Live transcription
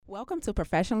Welcome to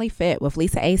Professionally Fit with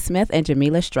Lisa A. Smith and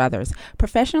Jamila Struthers.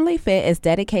 Professionally Fit is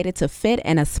dedicated to fit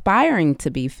and aspiring to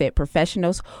be fit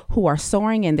professionals who are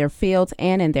soaring in their fields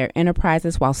and in their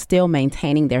enterprises while still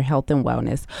maintaining their health and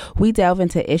wellness. We delve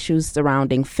into issues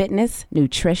surrounding fitness,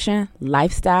 nutrition,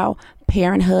 lifestyle,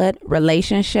 parenthood,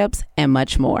 relationships, and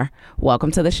much more.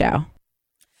 Welcome to the show.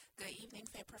 Good evening,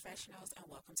 fit professionals, and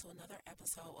welcome to another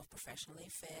episode of Professionally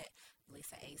Fit.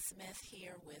 Lisa A. Smith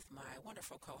here with my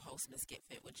wonderful co-host, Ms. Get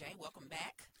Fit with Jay. Welcome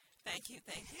back. Thank you.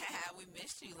 We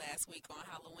missed you last week on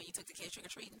Halloween. You took the kids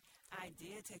trick-or-treating? I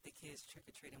did take the kids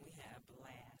trick-or-treating. We had a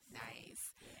blast.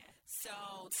 Nice. Yeah.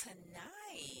 So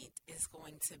tonight is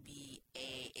going to be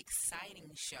a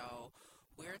exciting show.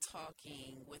 We're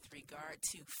talking with regard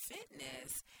to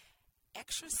fitness,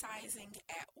 exercising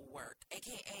at work,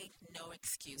 aka no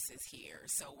excuses here.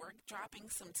 So we're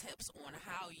dropping some tips on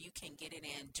how you can get it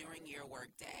in during your work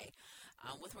day.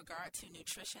 With regard to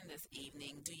nutrition this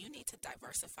evening, do you need to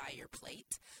diversify your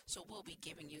plate? So we'll be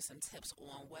giving you some tips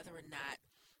on whether or not,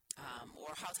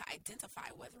 or how to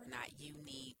identify whether or not you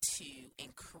need to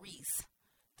increase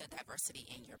the diversity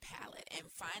in your palate.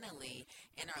 And finally,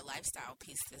 in our lifestyle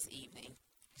piece this evening,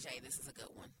 Jay, this is a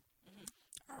good one.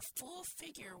 Are full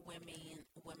figure women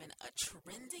a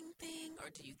trending thing, or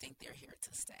do you think they're here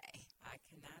to stay? I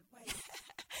cannot wait.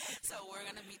 So we're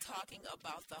going to be talking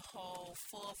about the whole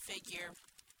full figure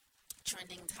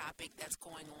trending topic that's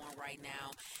going on right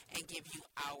now and give you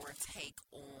our take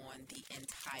on the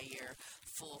entire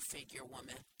full figure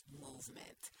woman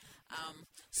movement.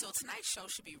 So tonight's show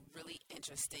should be really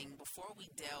interesting. Before we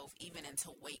delve even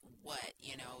into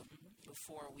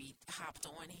before we hopped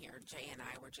on here, Jay and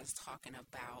I were just talking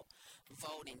about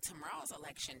voting. Tomorrow's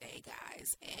election day, guys,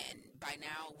 and by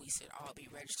now we should all be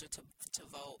registered to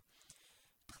vote.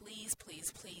 Please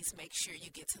make sure you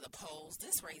get to the polls.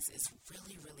 This race is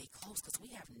really, really close because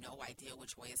we have no idea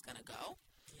which way it's going to go.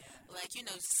 Yeah.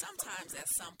 Sometimes at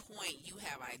some point you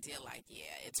have idea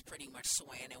it's pretty much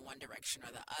swaying in one direction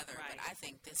or the other. Right. But I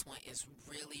think this one is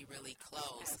really, really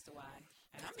close. As to why.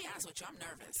 I'll be honest with you, I'm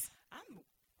nervous.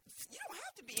 You don't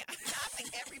have to be. I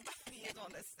think everybody is on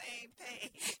the same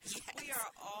page. Yes. We are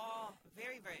all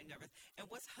very, very nervous. And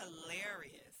what's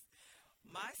hilarious,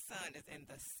 my son is in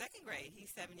the second grade. He's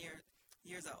 7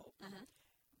 years old. Mm-hmm.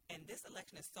 And this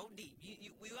election is so deep.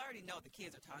 We already know the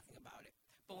kids are talking about it.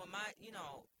 But when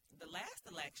the last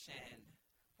election,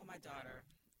 when my daughter,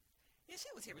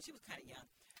 she was here, but she was kind of young.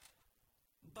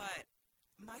 But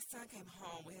my son came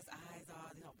home with his eyes all,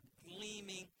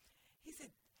 gleaming. He said,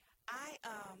 I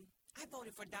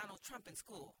voted for Donald Trump in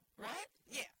school. Right?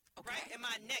 Yeah. Okay. Right in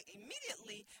my neck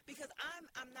immediately, because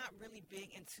I'm not really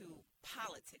big into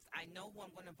politics. I know who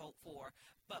I'm going to vote for,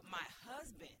 but my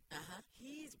husband,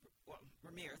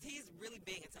 Ramirez, he's really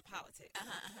big into politics.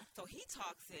 So he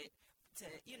talks it to,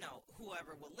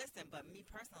 whoever will listen. But me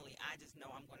personally, I just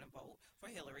know I'm going to vote for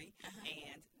Hillary.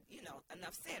 And,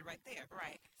 enough said right there.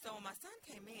 Right. So my son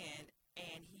came in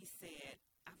and he said,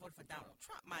 I voted for Donald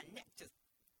Trump. My neck just,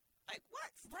 like,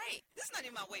 what? Right. This is not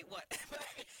in my weight, what?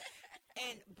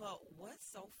 But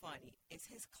what's so funny is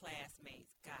his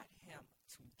classmates got him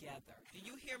together. Do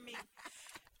you hear me?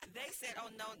 They said,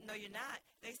 oh, no, you're not.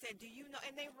 They said, do you know?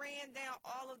 And they ran down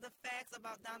all of the facts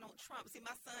about Donald Trump. See,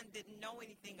 my son didn't know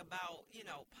anything about,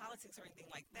 politics or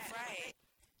anything like that. Right.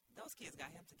 Those kids got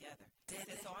him together.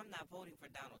 Did they? So I'm not voting for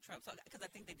Donald Trump. So because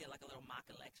I think they did like a little mock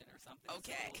election or something.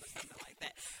 Okay. Or something like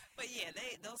that. But yeah,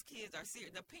 those kids are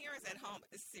serious. The parents at home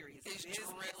is serious. It's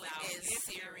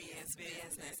serious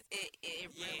business.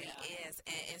 It really is.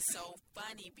 And it's so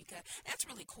funny because that's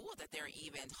really cool that they're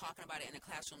even talking about it in the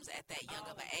classrooms at that young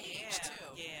of an age,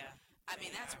 too. Yeah. I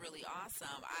mean, that's really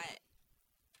awesome. I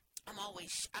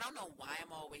don't know why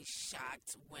I'm always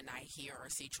shocked when I hear or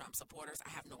see Trump supporters. I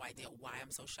have no idea why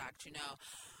I'm so shocked,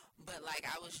 But,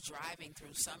 I was driving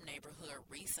through some neighborhood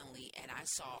recently, and I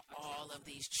saw all of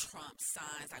these Trump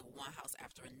signs, like one house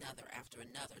after another,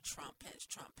 Trump Pence,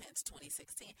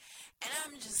 2016. And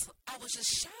I was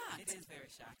just shocked. It is very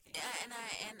shocking.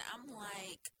 And I'm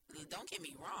like, don't get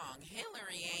me wrong,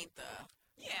 Hillary ain't the...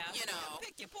 Yeah,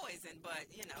 pick your poison, but,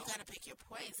 You got to pick your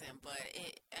poison, but,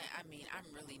 I'm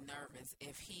really nervous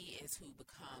if he is who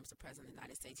becomes the president of the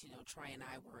United States. Troy and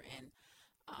I were in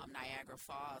Niagara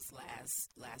Falls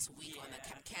last week on the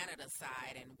Canada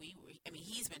side, and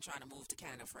he's been trying to move to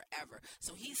Canada forever.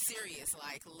 So he's serious,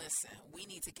 listen, we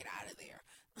need to get out of there.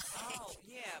 Oh,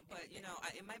 yeah, but,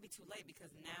 it might be too late because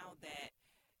now that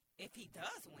if he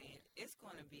does win, it's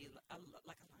going to be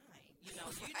like a line. You know,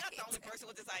 you're not the only person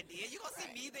with this idea. You're going to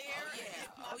see me there.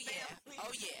 Oh, yeah.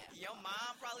 Oh, yeah. Your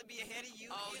mom probably be ahead of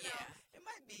you. Oh, you know? It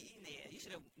might be in there. You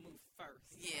should have moved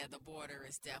first. Yeah, the border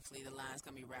is definitely, the line's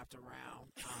going to be wrapped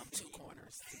around 2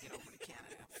 corners to get over to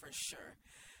Canada, for sure.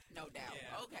 No doubt.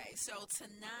 Yeah. Okay, so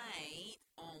tonight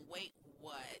on Wait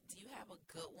What, do you have a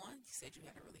good one? You said you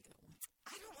had a really good one.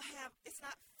 I don't have, it's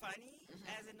not funny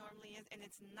as it normally is, and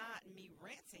it's not me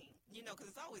ranting, you know, because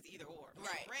it's always either or.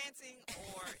 Right. Ranting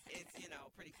or it's, you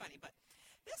know, pretty funny. But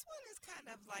this one is kind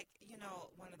of like, you know,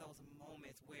 one of those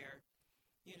moments where,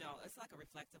 you know, it's like a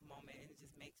reflective moment, and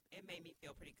it made me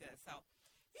feel pretty good. So,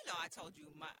 you know, I told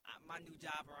you my new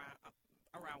job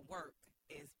around work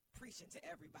is preaching to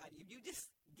everybody. If you just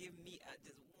give me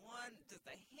just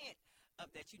a hint of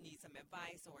that you need some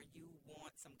advice or you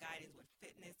want some guidance with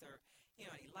fitness or, you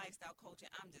know, any lifestyle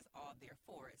coaching, I'm just all there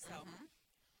for it. So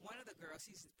one of the girls,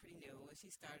 she's pretty new, and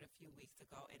she started a few weeks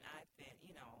ago, and I've been,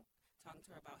 you know, talking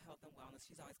to her about health and wellness.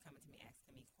 She's always coming to me,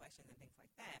 asking me questions and things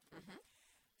like that.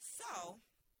 So,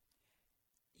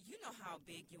 you know how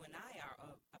big you and I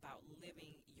are about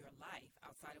living your life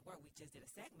outside of work. We just did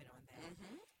a segment on that.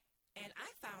 And I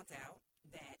found out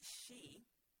that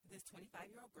this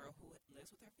 25-year-old girl who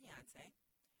lives with her fiance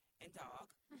and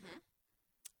dog,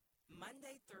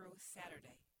 Monday through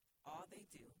Saturday, all they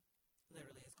do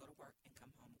literally is go to work and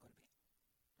come home and go to bed.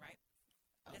 Right?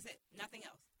 That's it. Nothing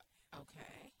else.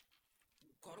 Okay.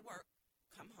 Go to work,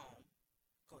 come home,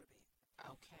 go to bed.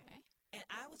 Okay. And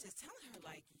I was just telling her,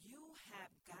 like, you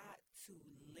have got to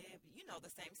live, you know, the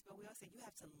same spiel we all say, you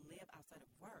have to live outside of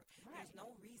work. Right. There's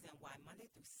no reason why Monday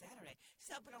through Saturday.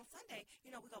 She said, but on Sunday,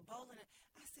 you know, we go bowling.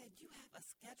 I said, you have a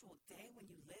scheduled day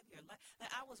when you live your life.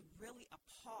 Like, I was really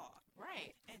appalled.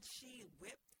 Right. And she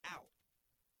whipped out,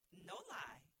 no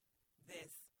lie,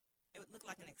 it looked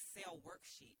like an Excel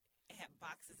worksheet. It had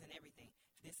boxes and everything.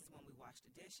 This is when we wash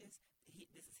the dishes.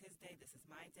 This is his day. This is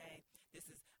my day.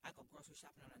 I go grocery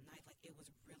shopping on a night. Like, it was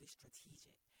really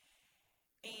strategic.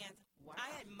 And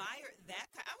I admired that.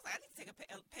 I was like, I need to take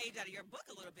a page out of your book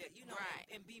a little bit, you know,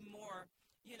 and be more,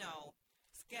 you know,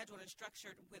 scheduled and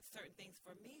structured with certain things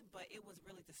for me. But it was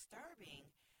really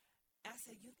disturbing. I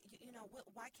said, you know,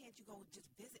 why can't you go just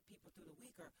visit people through the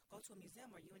week or go to a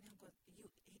museum or you and him go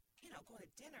to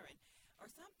dinner or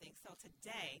something. So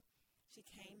today, she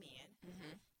came in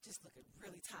just looking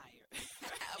really tired.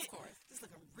 Of course. Just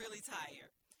looking really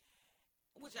tired.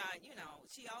 Which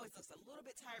she always looks a little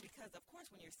bit tired because, of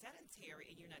course, when you're sedentary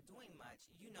and you're not doing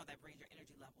much, you know that brings your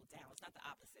energy level down. It's not the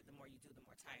opposite. The more you do, the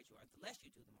more tired you are. The less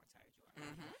you do, the more tired you are.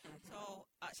 So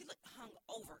she looked hung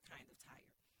over kind of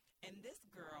tired. And this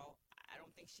girl, I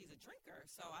don't think she's a drinker.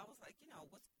 So I was like, you know,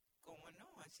 what's going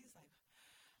on? She's like,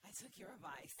 I took your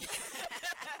advice.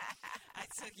 I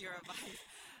took your advice.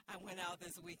 I went out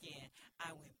this weekend.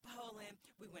 I went bowling.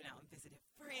 We went out and visited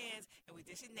friends. And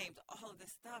she named all of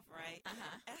this stuff, right?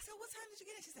 And I said, what time did you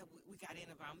get in? She said, we got in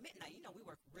around midnight. You know, we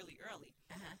work really early.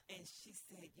 And she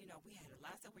said, you know, we had a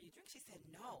lot of stuff where you drink. She said,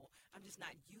 no, I'm just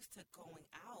not used to going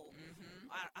out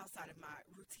outside of my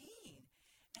routine.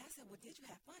 And I said, well, did you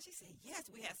have fun? She said, yes,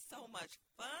 we had so much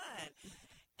fun.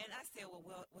 And I said, well,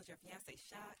 was your fiance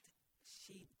shocked?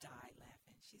 She died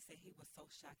laughing. She said he was so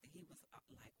shocked that he was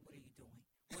like, what are you doing?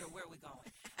 Where are we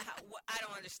going? I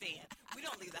don't understand. We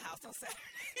don't leave the house on Saturday.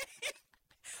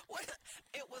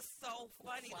 It was so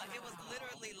funny. Wow. Like, it was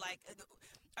literally like,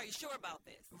 are you sure about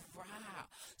this? Wow.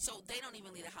 So they don't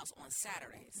even leave the house on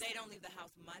Saturdays? They don't leave the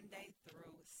house Monday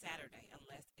through Saturday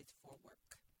unless it's for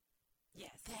work.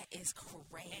 Yes. That is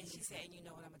crazy. And she said, you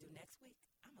know what I'm going to do next week?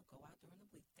 I'm going to go out during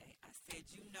the weekday. I said,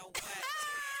 you know what?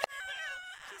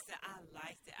 She said, I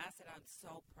liked it. I said, I'm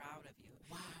so proud of you.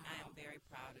 Wow. I am very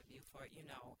proud of you for,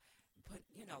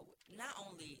 not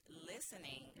only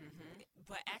listening,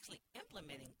 but actually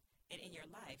implementing it in your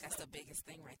life. That's the biggest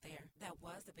thing right there. That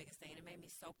was the biggest thing. It made me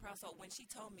so proud. So when she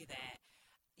told me that,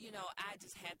 you know, I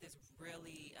just had this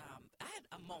really, I had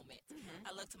a moment.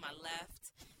 I looked to my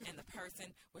left, and the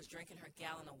person was drinking her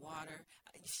gallon of water.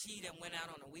 She done went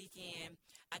out on the weekend.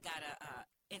 I got a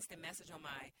instant message on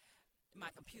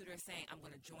my computer saying, I'm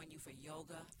going to join you for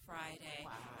yoga Friday.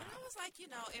 Wow. And I was like,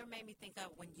 you know, it made me think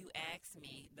of when you asked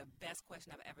me, the best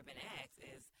question I've ever been asked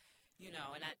is, you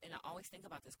know, and I always think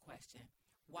about this question.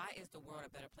 Why is the world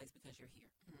a better place because you're here?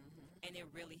 And it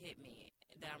really hit me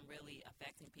that I'm really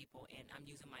affecting people and I'm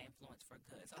using my influence for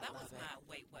good. So that was my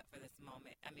wait what for this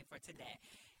moment. I mean, for today.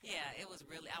 Yeah, I was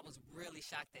really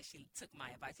shocked that she took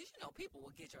my advice. Because, you know, people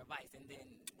will get your advice and then,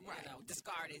 you know,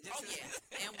 discard it. Oh,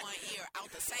 yeah. In one ear, out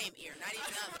the same ear. Not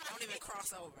even other. Don't even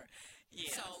cross over.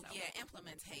 Yeah. So,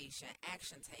 implementation,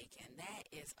 action taken. That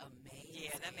is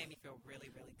amazing. Yeah, that made me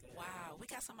Wow. We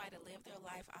got somebody to live their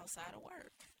life outside of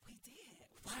work. We did.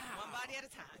 Wow. One body at a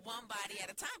time. One body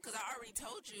at a time. Because I already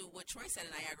told you what Troy said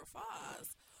in Niagara Falls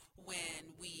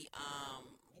when we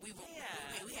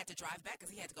had to drive back because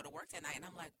he had to go to work that night. And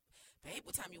I'm like, babe,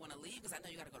 what time you want to leave? Because I know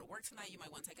you got to go to work tonight. You might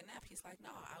want to take a nap. He's like,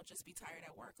 no, I'll just be tired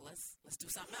at work. Let's do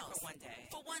something else. For one day.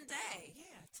 For one day.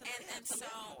 Yeah. To live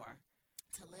more.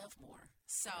 To live more.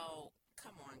 So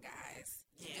come on, guys.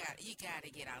 You got to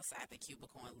get outside the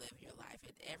cubicle and live your life.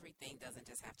 Everything doesn't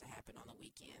just have to happen on the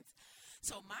weekends.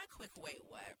 So my quick wait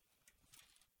what?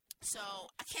 So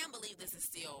I can't believe this is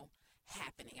still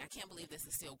happening. I can't believe this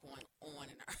is still going on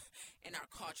in our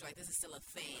culture. Like, this is still a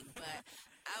thing. But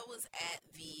I was at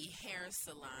the hair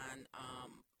salon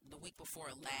the week before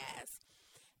last,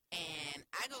 and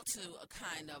I go to a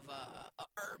kind of a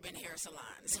urban hair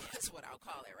salon. So that's what I'll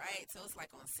call it, right? So it's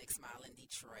like on 6 Mile in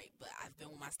Detroit. But I've been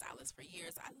with my stylist for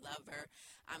years. I love her.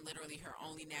 I'm literally her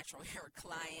only natural hair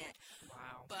client.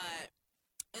 Wow.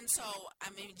 And so,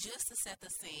 I mean, just to set the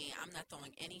scene, I'm not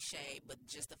throwing any shade, but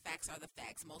just the facts are the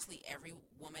facts. Mostly every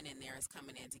woman in there is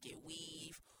coming in to get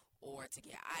weave or to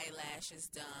get eyelashes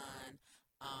done.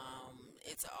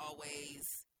 It's always,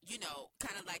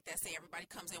 kind of like that. Say everybody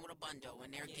comes in with a bundle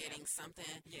and they're getting something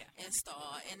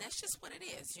installed, and that's just what it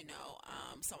is,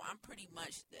 So I'm pretty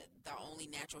much the only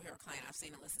natural hair client I've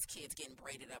seen, unless it's kids getting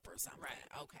braided up or something.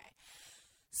 Right. Okay.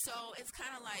 So it's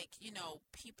kind of like,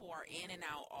 people are in and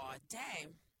out all day.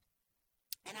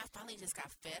 And I finally just got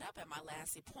fed up at my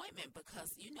last appointment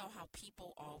because you know how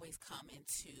people always come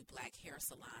into black hair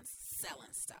salons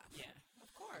selling stuff. Yeah,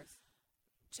 of course.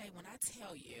 Jay, when I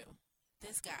tell you,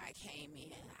 this guy came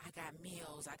in, I got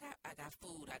meals, I got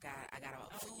food, I got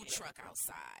a food truck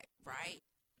outside, right?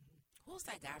 Who's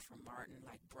that guy from Martin,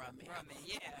 like Brumman? Brumman,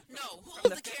 yeah. No,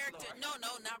 who's the character? Floor.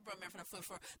 No, not Brumman from the fifth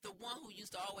floor. The one who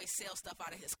used to always sell stuff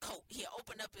out of his coat. He'd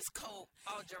open up his coat.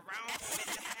 Oh, Jerome.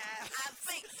 I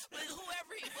think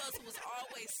whoever he was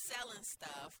always selling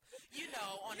stuff,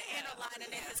 on the inner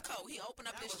lining of his coat. He opened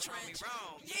up his trench.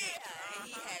 Yeah, and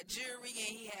he had jewelry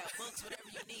and he had books, whatever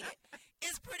you needed.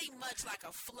 It's pretty much like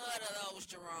a flood of those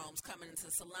Jeromes coming into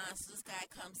the salon. So this guy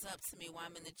comes up to me while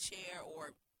I'm in the chair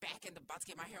or back in the about to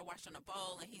get my hair washed on a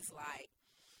bowl, and he's like,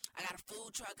 I got a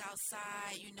food truck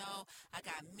outside, I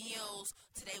got meals.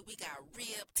 Today we got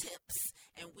rib tips,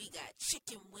 and we got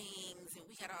chicken wings, and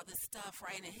we got all this stuff,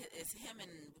 right? And it's him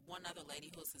and one other lady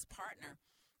who's his partner.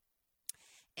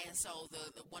 And so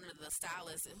the one of the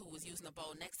stylists who was using the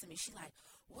bowl next to me, she like,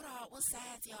 what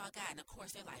sides y'all got? And of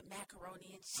course they're like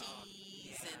macaroni and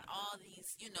cheese and all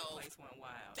these, Place went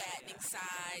wild. fattening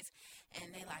sides.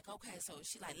 And they like, okay, so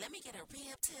she like, let me get a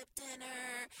rib tip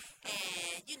dinner.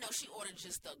 And, she ordered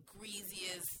just the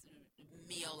greasiest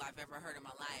meal I've ever heard in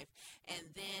my life.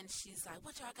 And then she's like,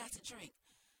 what y'all got to drink?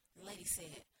 The lady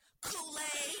said,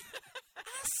 Kool-Aid.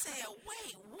 I said,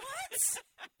 wait, what?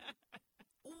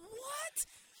 What?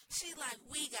 She like,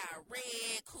 we got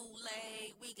red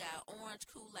Kool-Aid, we got orange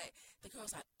Kool-Aid. The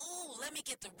girl's like, ooh, let me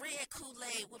get the red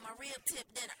Kool-Aid with my rib tip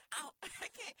dinner. I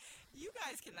can't. You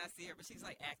guys cannot see her, but she's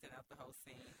like acting out the whole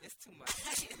scene. It's too much.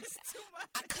 It's too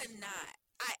much. I could not.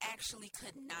 I actually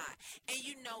could not. And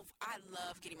I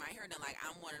love getting my hair done. Like,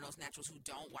 I'm one of those naturals who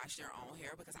don't wash their own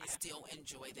hair because I still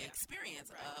enjoy the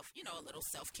experience of, a little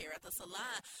self-care at the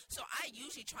salon. So I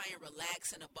usually try and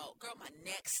relax in a boat. Girl, my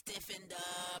neck stiffened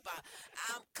up.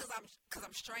 Because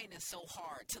I'm straining so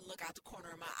hard to look out the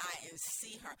corner of my eye and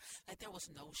see her. Like, there was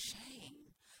no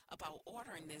shame about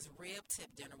ordering this rib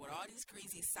tip dinner with all these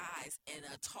greasy sides and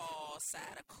a tall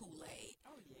side of Kool-Aid.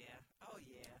 Oh, yeah.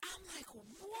 I'm like,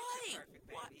 what? Perfect,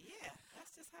 baby. Yeah,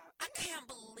 that's just how. I can't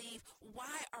believe,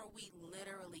 why are we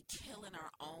literally killing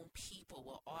our own people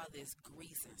with all this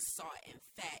grease and salt and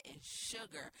fat and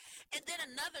sugar? And then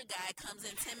another guy comes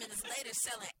in 10 minutes later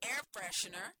selling air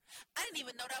freshener. I didn't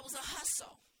even know that was a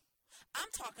hustle. I'm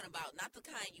talking about not the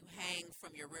kind you hang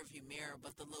from your rearview mirror,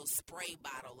 but the little spray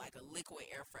bottle, like a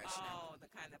liquid air freshener. Oh, the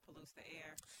kind that pollutes the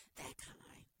air. That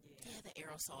kind. Yeah, the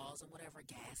aerosols and whatever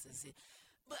gases.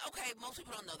 But, okay, most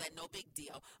people don't know that. No big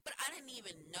deal. But I didn't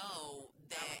even know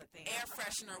that air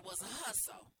freshener was a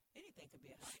hustle. Anything could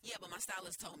be a hustle. Yeah, but my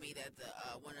stylist told me that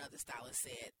one of the stylists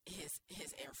said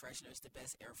his air freshener is the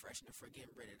best air freshener for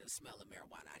getting rid of the smell of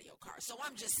marijuana out of your car. So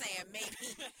I'm just saying maybe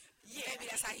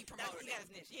that's how he promoted it.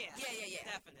 Yeah.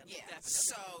 Definitely.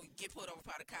 So get pulled over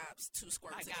by the cops, 2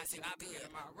 squirts. I got you. I'll be good. here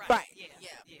tomorrow. Right. Yeah.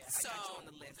 So, I got you on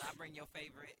the list. I'll bring your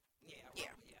favorite. Yeah.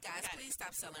 Guys, please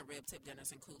stop selling rib tip dinners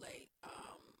and Kool-Aid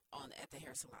at the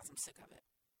hair salons. I'm sick of it.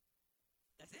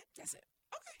 That's it.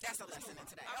 Okay. That's the lesson in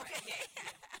today. Okay.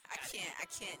 I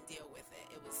can't deal with it.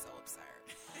 It was so absurd.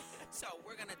 So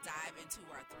we're gonna dive into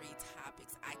our 3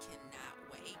 topics. I cannot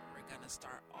wait. going to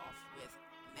start off with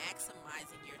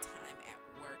maximizing your time at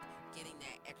work, getting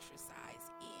that exercise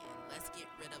in. Let's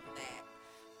get rid of that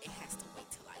 "it has to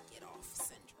wait till I get off"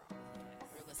 syndrome.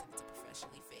 We're listening to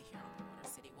Professionally Fit here on the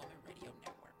Motor City Woman Radio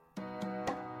Network.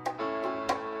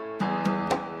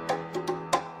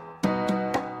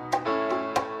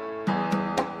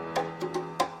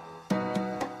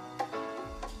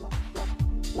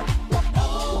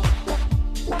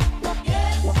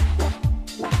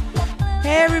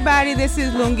 Hey everybody, this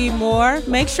is Lungi Moore.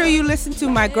 Make sure you listen to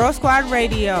my Girl Squad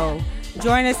Radio.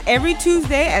 Join us every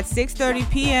Tuesday at 6:30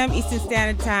 p.m. Eastern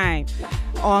Standard Time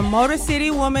on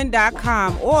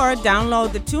MotorCityWoman.com or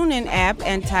download the TuneIn app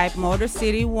and type Motor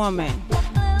City Woman.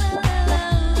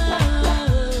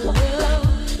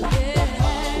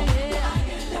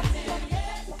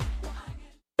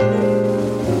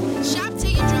 Shop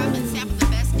till you drop and sample the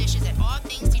best dishes at All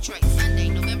Things Detroit Sunday,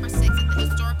 November 6th at the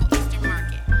historical Eastern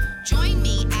Market. Join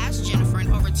me, Ask Jennifer,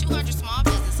 and over 200 small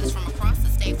businesses from across the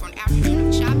state for an afternoon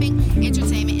of shopping,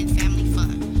 entertainment, and family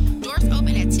fun. Doors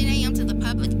open at 10 a.m. to the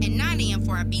public and 9 a.m.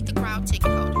 for our Beat the Crowd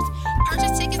ticket holders.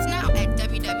 Purchase tickets now at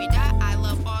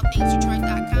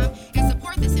www.iloveallthingsdetroit.com and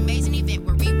support this amazing event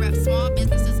where we rep Small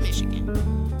Businesses Michigan.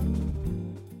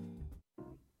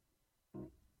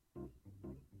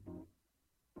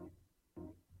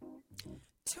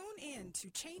 Tune in to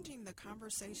Changing the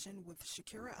Conversation with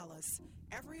Shakira Ellis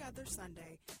every other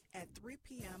Sunday at 3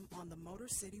 p.m. on the Motor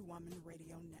City Woman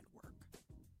Radio Network.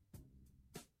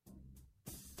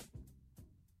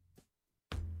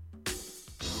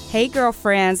 Hey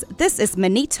girlfriends, this is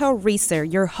Manito Reeser,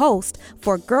 your host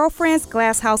for Girlfriends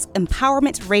Glasshouse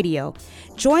Empowerment Radio.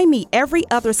 Join me every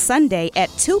other Sunday at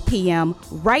 2 p.m.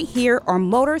 right here on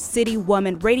Motor City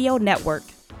Woman Radio Network.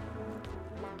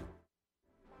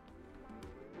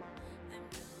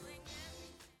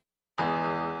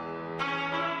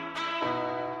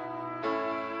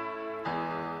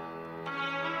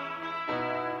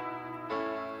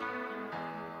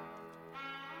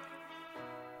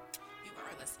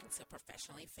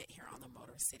 Professionally Fit here on the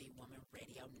Motor City Woman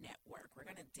Radio Network. We're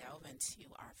going to delve into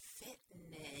our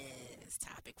fitness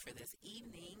topic for this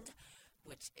evening,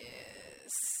 which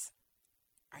is,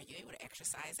 are you able to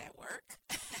exercise at work?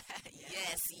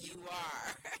 Yes, you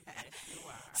are.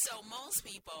 So most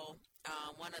people,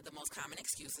 one of the most common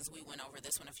excuses, we went over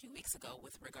this one a few weeks ago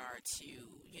with regard to,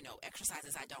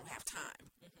 exercises, I don't have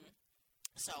time. Mm-hmm.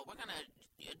 So we're going to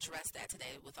address that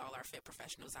today with all our fit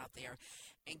professionals out there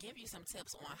and give you some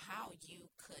tips on how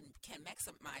you can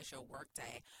maximize your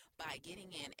workday by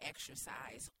getting in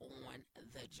exercise on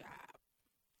the job.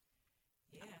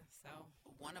 Yeah, so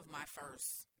one of my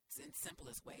first and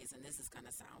simplest ways, and this is going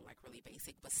to sound like really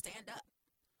basic, but stand up.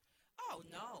 Oh,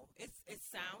 no, it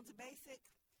sounds basic,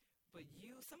 but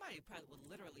somebody probably would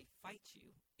literally fight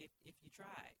you if you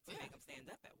tried to make them stand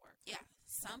up at work. Yeah,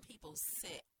 some people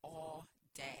sit all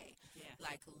day,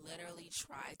 like literally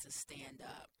try to stand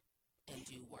up and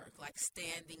do work. Like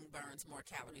standing burns more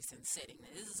calories than sitting. Now,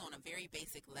 this is on a very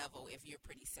basic level if you're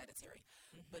pretty sedentary.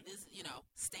 Mm-hmm. But this,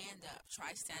 stand up.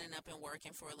 Try standing up and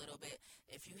working for a little bit.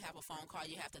 If you have a phone call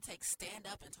you have to take, stand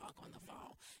up and talk on the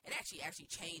phone. It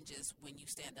actually changes when you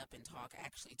stand up and talk.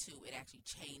 Actually, too, it actually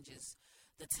changes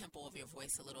the tempo of your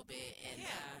voice a little bit and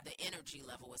the energy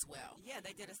level as well. Yeah,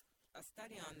 they did a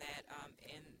study on that,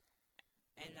 and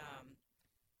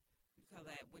call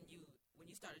that when you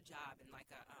start a job in like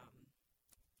a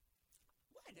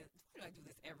why do I do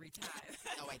this every time?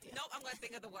 No idea. Nope, I'm going to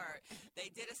think of the word. They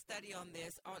did a study on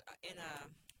this in a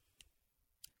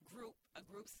group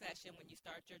session when you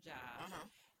start your job,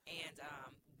 and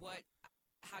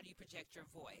how do you project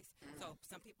your voice? Mm-hmm. So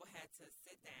some people had to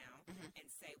sit down and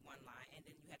say one line, and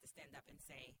then you had to stand up and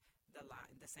say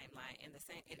the same line, and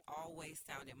it always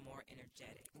sounded more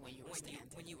energetic when you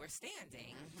were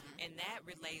standing, and that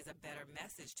relays a better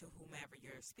message to whomever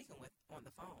you're speaking with on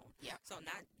the phone. Yeah. So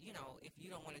not if you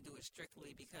don't want to do it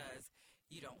strictly because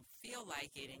you don't feel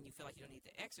like it and you feel like you don't need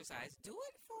to exercise, do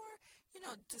it for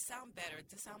to sound better,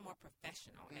 to sound more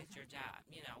professional at your job.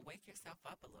 Wake yourself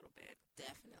up a little bit.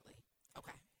 Definitely.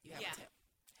 Okay. You have a tip.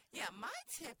 Yeah, my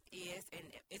tip is, and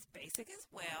it's basic as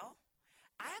well.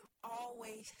 I'm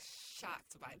always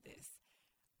shocked by this.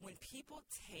 When people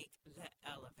take the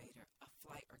elevator a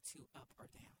flight or two up or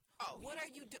down. Oh, what are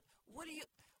you doing?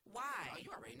 Why? Oh,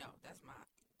 you already know. That's my.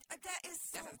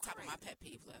 That's at the top of my pet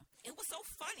peeve list. It was so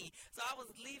funny. So I was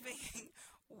leaving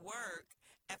work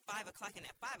at 5 o'clock, and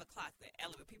at 5 o'clock, the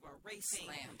elevator people are racing.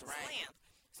 Slammed, right? Slammed.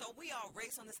 So we all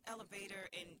race on this elevator,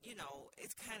 and,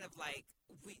 it's kind of like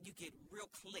you get real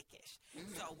cliquish.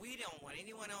 So we don't want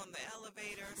anyone on the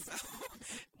elevator. So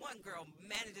one girl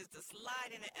manages to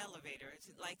slide in the elevator, and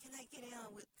she's like, can I get in?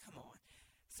 Come on.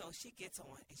 So she gets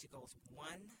on, and she goes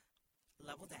one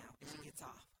level down, and she gets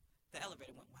off. The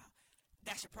elevator went, wow,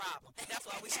 that's your problem. That's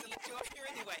why we should let you up here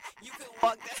anyway. You could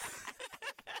walk down.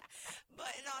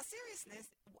 But in all seriousness,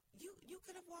 you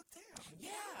could have walked down.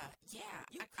 Yeah.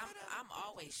 I'm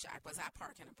always shocked because I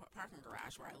park in a parking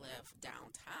garage where I live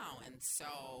downtown, and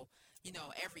so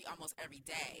almost every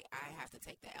day I have to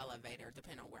take the elevator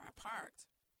depending on where I parked.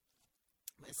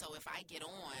 And so if I get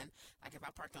on, like if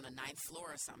I parked on the 9th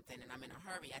floor or something and I'm in a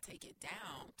hurry, I take it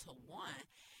down to 1.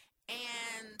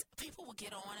 And people will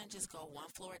get on and just go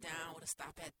 1 floor down with a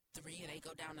stop at 3, and they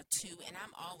go down to 2. And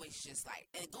I'm always just like,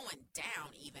 and going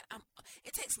down even,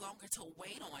 it takes longer to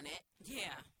wait on it.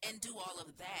 Yeah. And do all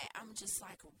of that. I'm just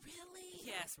like, really?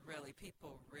 Yes, really.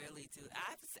 People really do.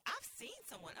 I've seen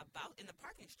someone in the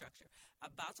parking structure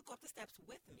about to go up the steps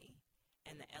with me,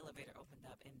 and the elevator opened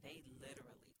up, and they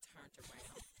literally turned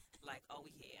around like, oh,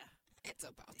 yeah. It's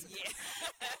about to. Yeah,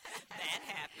 that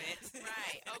happened.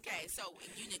 Right. Okay. So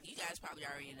you guys probably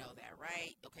already know that,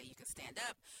 right? Okay. You can stand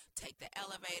up, take the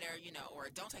elevator, or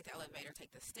don't take the elevator,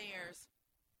 take the stairs.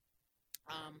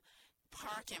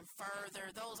 Parking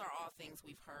further. Those are all things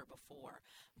we've heard before.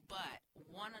 But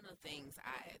one of the things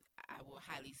I will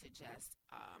highly suggest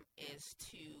is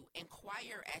to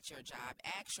inquire at your job,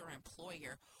 ask your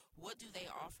employer, what do they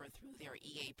offer through their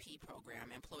EAP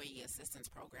program, Employee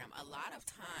Assistance Program? A lot of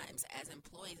times as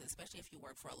employees, especially if you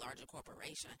work for a larger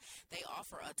corporation, they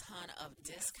offer a ton of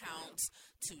discounts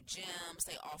to gyms.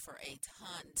 They offer a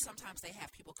ton. Sometimes they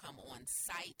have people come on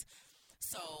site.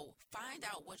 So find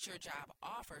out what your job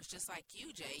offers. Just like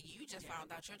you, Jay, you just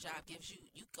found out your job gives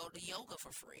you go to yoga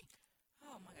for free.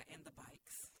 Oh, my God, and the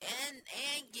bikes. And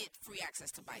get free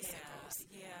access to bicycles.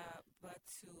 Yeah, but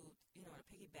to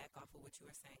piggyback off of what you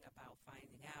were saying about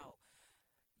finding out,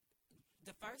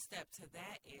 the first step to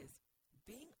that is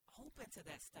being open to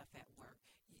that stuff at work.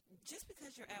 Just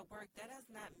because you're at work, that does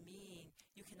not mean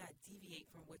you cannot deviate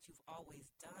from what you've always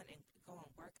done and go and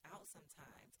work out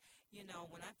sometimes.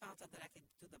 When I found out that I could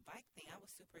do the bike thing, I was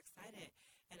super excited.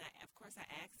 And of course, I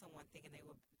asked someone thinking they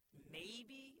would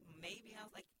maybe I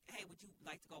was like, hey, would you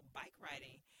like to go bike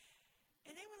riding?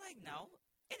 And they were like, no.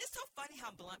 And it's so funny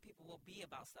how blunt people will be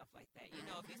about stuff like that.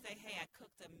 If you say, hey, I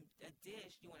cooked a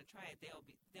dish, you want to try it, they'll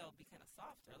be kind of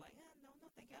softer. Like, no,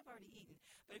 thank you, I've already eaten.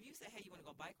 But if you say, hey, you want to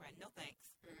go bike riding, no,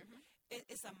 thanks.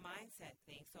 It's a mindset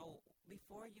thing. So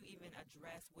before you even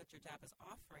address what your job is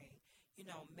offering,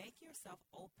 make yourself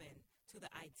open to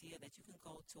the idea that you can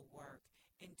go to work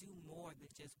and do more than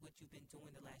just what you've been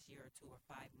doing the last year or 2 or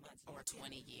 5 months. Or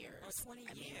 20 years. Or 20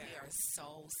 years. Mean, we are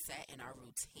so set in our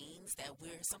routines that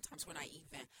sometimes we're not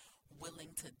even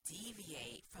willing to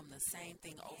deviate from the same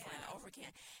thing over and over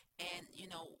again. And,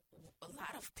 a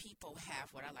lot of people have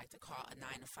what I like to call a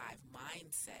 9-to-5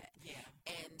 mindset. Yeah.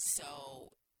 And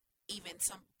so even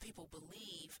some people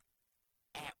believe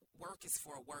at work is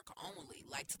for work only,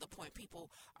 like to the point people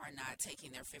are not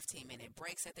taking their 15-minute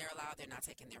breaks that they're allowed. They're not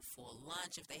taking their full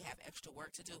lunch if they have extra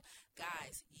work to do.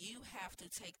 Guys, you have to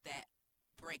take that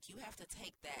break. You have to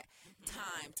take that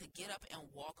time to get up and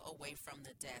walk away from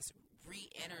the desk,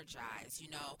 re-energize.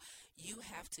 You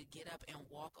have to get up and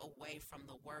walk away from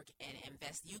the work and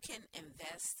invest. You can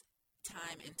invest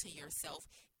time into yourself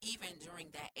even during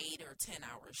that 8 or 10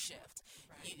 hour shift.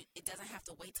 Right. It doesn't have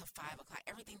to wait till 5 o'clock.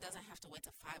 Everything doesn't have to wait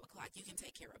till 5 o'clock. You can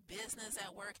take care of business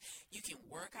at work. You can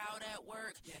work out at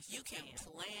work. Yes, you can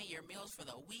plan your meals for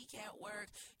the week at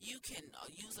work. You can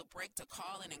use a break to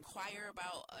call and inquire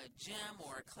about a gym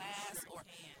or a class.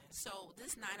 So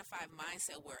this 9-to-5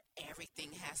 mindset where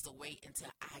everything has to wait until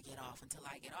I get off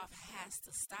has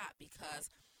to stop, because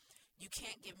you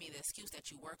can't give me the excuse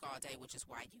that you work all day, which is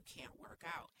why you can't work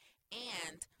out.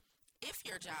 And if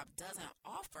your job doesn't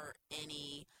offer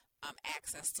any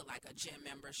access to like a gym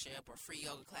membership or free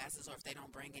yoga classes, or if they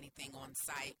don't bring anything on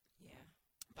site,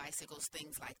 bicycles,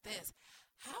 things like this,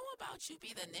 how about you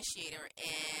be the initiator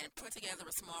and put together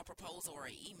a small proposal or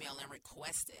an email and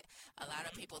request it? A lot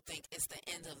of people think it's the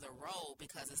end of the road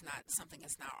because it's not something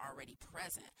that's not already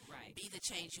present. Right. Be the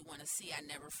change you want to see. I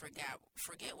never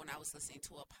forget when I was listening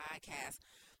to a podcast.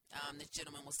 This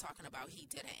gentleman was talking about he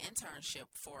did an internship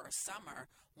for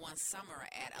one summer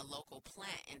at a local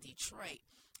plant in Detroit.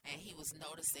 and he was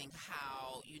noticing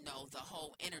how, the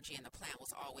whole energy in the plant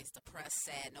was always depressed,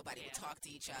 sad, nobody would talk to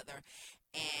each other.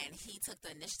 And he took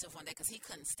the initiative one day because he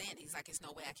couldn't stand it. He's like, there's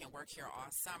no way I can work here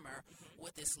all summer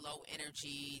with this low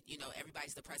energy,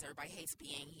 everybody's depressed, everybody hates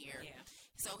being here. Yeah.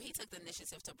 So he took the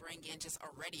initiative to bring in just a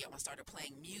radio and started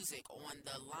playing music on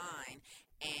the line,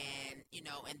 and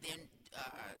then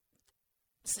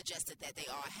suggested that they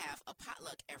all have a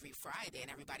potluck every Friday,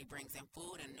 and everybody brings in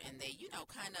food, and they,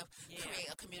 kind of create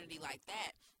a community like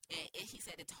that. And he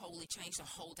said it totally changed the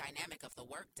whole dynamic of the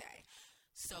workday.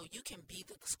 So you can be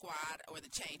the squad or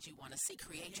the change you want to see.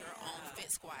 Create your own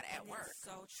fit squad at work. It's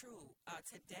so true.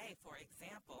 Today, for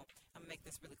example, I'm going to make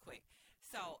this really quick.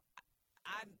 So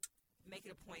I'm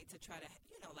making a point to try to,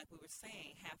 like we were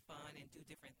saying, have fun and do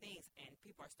different things. And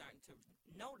people are starting to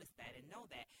notice that and know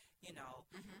that,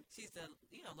 she's the,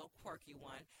 little quirky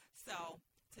one. So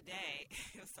today,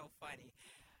 it was so funny.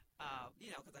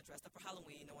 Because I dressed up for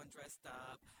Halloween, no one dressed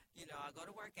up. I go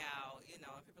to work out, and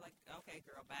people are like, okay,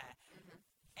 girl, bye.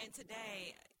 And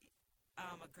today,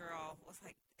 a girl was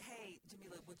like, hey,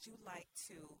 Jamila, would you like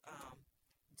to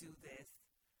do this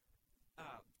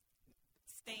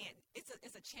stand? It's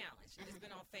a challenge. It's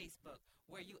been on Facebook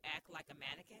where you act like a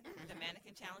mannequin. The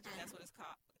mannequin challenge, that's what it's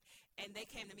called. And they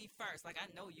came to me first, like, I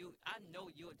know you'll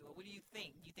do it. What do you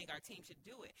think? You think our team should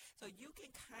do it? So you can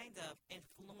kind of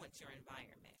influence your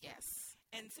environment. Yes.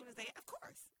 And as soon as of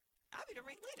course, I'll be the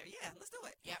ringleader. Yeah, let's do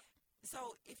it. Yep.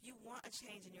 So if you want a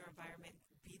change in your environment,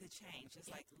 be the change. Just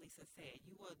like Lisa said,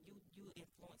 you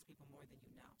influence people more than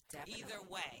you know. Definitely. Either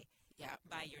way. Yep.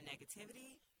 By your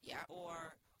negativity. Yep.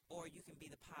 Or you can be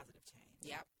the positive change.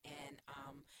 Yep. And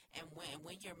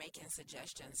when you're making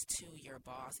suggestions to your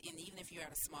boss, and even if you're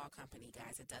at a small company,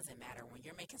 guys, it doesn't matter. When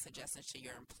you're making suggestions to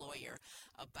your employer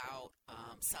about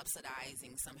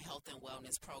subsidizing some health and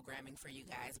wellness programming for you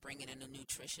guys, bringing in a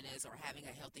nutritionist or having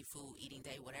a healthy food eating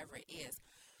day, whatever it is,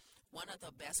 one of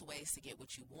the best ways to get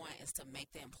what you want is to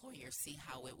make the employer see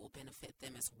how it will benefit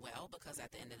them as well, because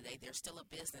at the end of the day, they're still a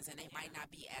business and they might not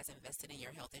be as invested in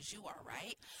your health as you are,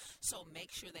 right? So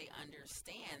make sure they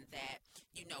understand that,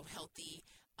 healthy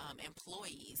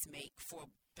employees make for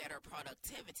better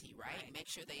productivity, right? Make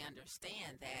sure they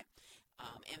understand that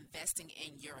investing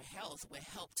in your health will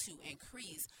help to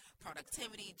increase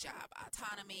productivity, job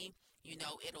autonomy.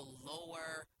 It'll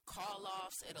lower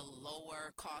call-offs. It'll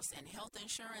lower costs in health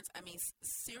insurance. I mean,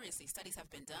 seriously, studies have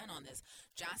been done on this.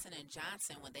 Johnson &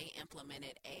 Johnson, when they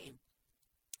implemented a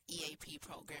EAP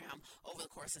program over the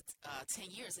course of 10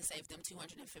 years, it saved them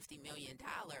 $250 million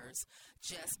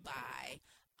just by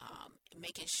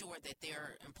making sure that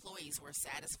their employees were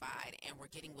satisfied and were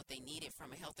getting what they needed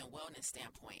from a health and wellness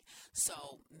standpoint.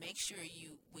 So make sure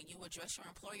when you address your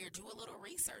employer, do a little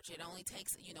research. It only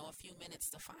takes, a few minutes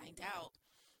to find out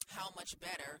how much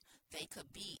better they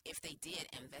could be if they did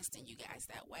invest in you guys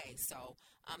that way. So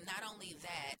not only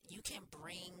that, you can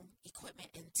bring equipment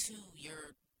into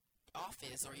your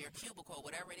office or your cubicle,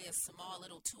 whatever it is, small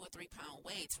little 2 or 3 pound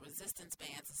weights, resistance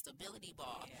bands, a stability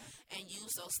ball, and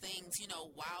use those things,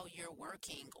 while you're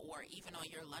working or even on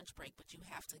your lunch break. But you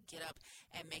have to get up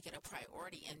and make it a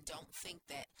priority, and don't think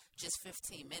that just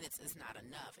 15 minutes is not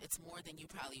enough. It's more than you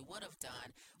probably would have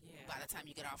done by the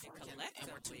time you get off work and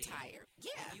we're too tired.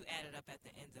 Yeah. You add it up at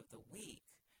the end of the week,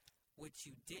 which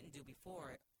you didn't do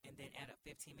before, and then add up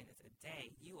 15 minutes a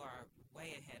day, you are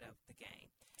way ahead of the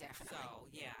game. Definitely. So,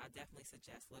 I definitely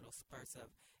suggest little spurts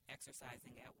of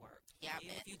exercising at work. Yeah.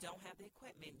 Even if you don't have the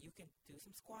equipment, you can do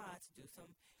some squats, do some,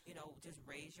 just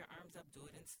raise your arms up, do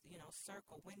it in,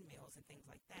 circle windmills and things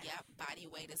like that. Yep. Body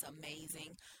weight is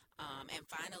amazing. And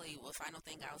finally, the final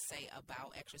thing I'll say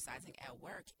about exercising at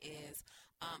work is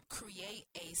create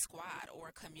a squad or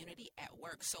a community at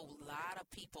work. So a lot of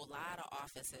people, a lot of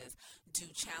offices do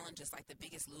challenges like the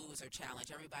Biggest Loser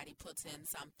challenge. Everybody puts in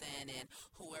something, and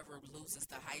whoever loses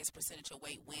the highest percentage of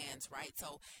weight wins, right?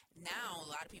 So now a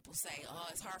lot of people say,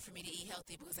 it's hard for me to eat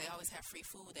healthy because they always have free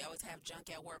food. They always have junk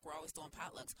at work. We're always doing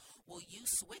potlucks. Well, you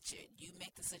switch it. You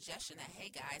make the suggestion that, hey,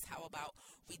 guys, how about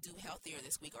we do healthier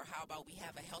this week? Or how about we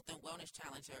have a health and wellness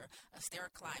challenge or a stair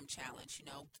climb challenge,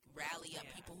 rally up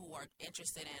people who are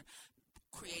interested in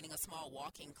creating a small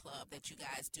walking club that you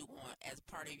guys do on as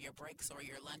part of your breaks or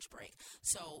your lunch break.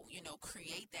 So,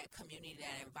 create that community,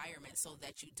 that environment, so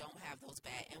that you don't have those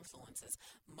bad influences.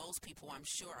 Most people, I'm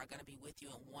sure, are going to be with you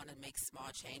and want to make small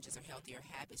changes or healthier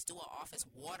habits. Do an office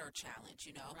water challenge,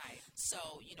 Right.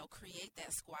 So, create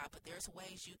that squad, but there's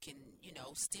ways you can,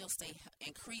 still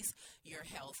increase your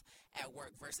health at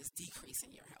work versus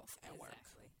decreasing your health at work.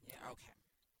 Exactly. Yeah. Okay.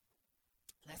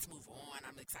 Let's move on.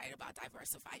 I'm excited about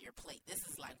diversify your plate. This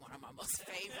is like one of my most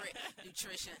favorite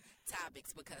nutrition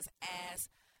topics, because as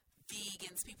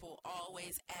vegans, people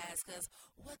always ask us,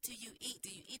 what do you eat? Do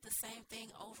you eat the same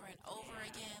thing over and over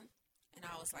again? And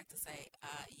I always like to say,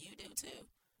 you do too.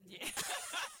 Yeah.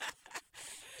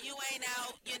 You ain't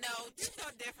out, You're no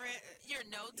different. You're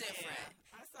no different.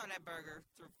 Yeah. I saw that burger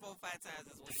 4 or 5 times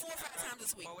this week. 4 or 5 times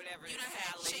this week. Or whatever. You done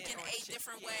had chicken 8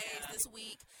 different ways Yeah. this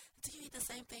week. Do you eat the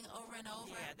same thing over and over?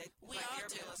 Yeah, we all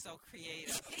your do. meal is so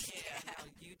creative. Yeah. No,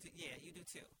 you do. Yeah, you do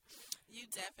too. You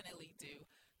definitely do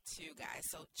too, guys.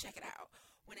 So check it out.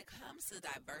 When it comes to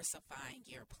diversifying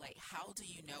your plate, how do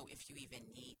you know if you even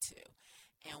need to?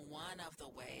 And one of the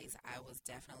ways I would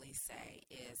definitely say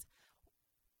is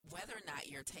whether or not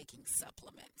you're taking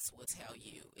supplements will tell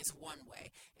you is one way.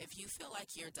 If you feel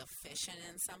like you're deficient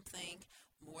in something,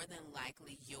 more than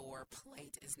likely your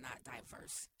plate is not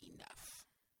diverse enough.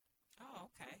 Oh,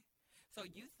 okay. So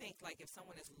you think like if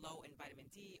someone is low in vitamin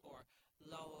D or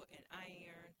low in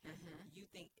iron, you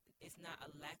think it's not a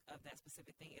lack of that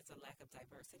specific thing, it's a lack of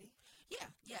diversity?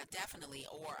 Yeah, definitely.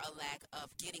 Or a lack of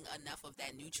getting enough of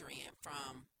that nutrient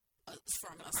from a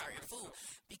certain food.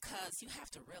 Because you have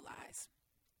to realize,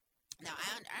 now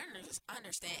I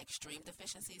understand extreme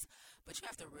deficiencies, but you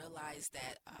have to realize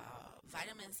that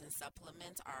vitamins and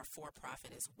supplements are for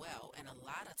profit as well. And a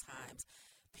lot of times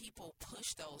people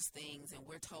push those things, and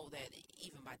we're told that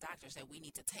even by doctors that we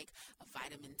need to take a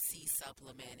vitamin C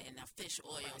supplement and a fish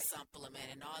oil supplement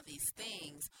and all these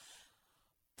things.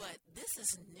 But this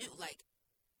is new. Like,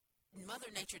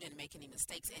 Mother Nature didn't make any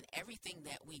mistakes, and everything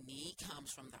that we need comes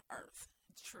from the earth.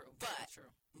 True. But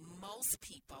true. most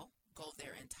people go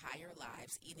their entire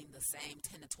lives eating the same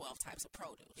 10 to 12 types of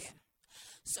produce. Yeah.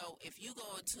 So if you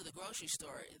go to the grocery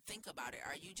store, think about it.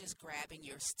 Are you just grabbing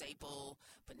your staple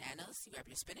bananas? You grab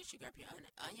your spinach, you grab your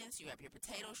onions, you grab your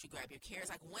potatoes, you grab your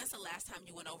carrots. Like, when's the last time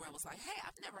you went over and was like, hey,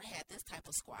 I've never had this type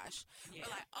of squash? Yeah.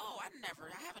 Or like, oh, I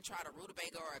haven't tried a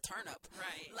rutabaga or a turnip.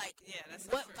 Right. Like, yeah,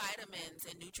 that's what so true. vitamins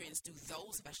and nutrients do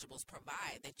those vegetables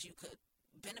provide that you could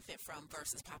benefit from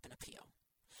versus popping a pill?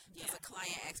 Because a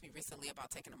client asked me recently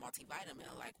about taking a multivitamin,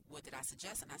 like, what did I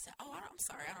suggest? And I said, I'm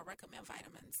sorry, I don't recommend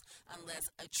vitamins unless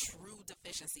a true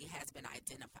deficiency has been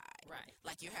identified. Right.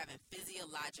 Like, you're having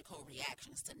physiological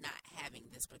reactions to not having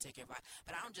this particular vitamin.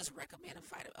 But I don't just recommend a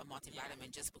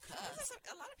multivitamin just because.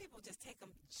 A lot of people just take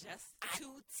them just I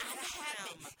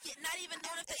haven't, not even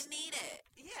knowing if they need it.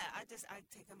 Yeah, I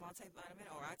take a multivitamin,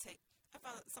 or I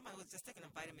found somebody was just taking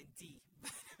a vitamin D.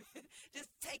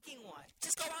 Just taking one.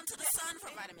 Just go on to the sun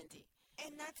for vitamin D.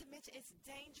 And not to mention, it's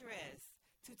dangerous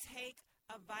to take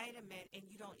a vitamin and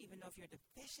you don't even know if you're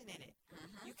deficient in it.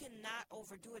 You cannot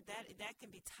overdo it. That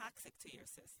can be toxic to your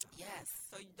system. Yes.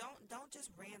 So you don't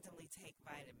just randomly take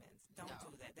vitamins. Don't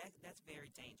do that. That's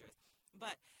very dangerous.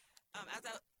 But as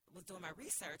I was doing my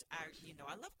research, I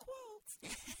love quotes,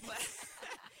 but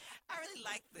I really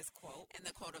like this quote. And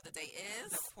the quote of the day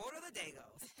is? The quote of the day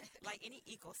goes, like any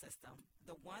ecosystem,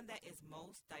 the one that is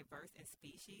most diverse in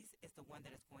species is the one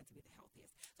that is going to be the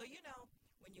healthiest. So,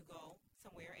 when you go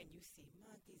somewhere and you see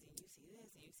monkeys and you see this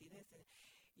and you see this,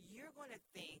 and you're going to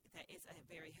think that it's a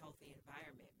very healthy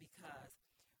environment, because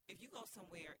if you go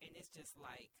somewhere and it's just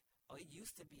like, oh, it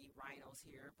used to be rhinos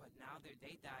here, but now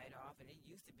they died off, and it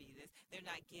used to be this. They're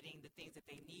not getting the things that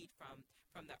they need from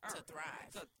the earth to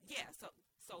thrive.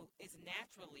 So it's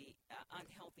naturally an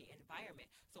unhealthy environment.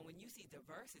 So when you see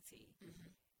diversity,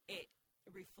 it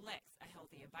reflects a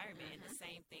healthy environment, and the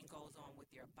same thing goes on with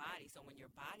your body. So when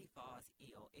your body falls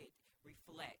ill, it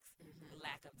reflects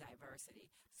lack of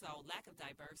diversity. So lack of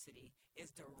diversity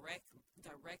is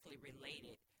directly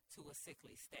related to a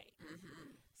sickly state.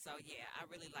 So, yeah, I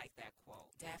really like that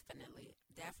quote. Definitely.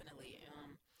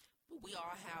 We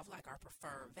all have, like, our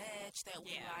preferred veg that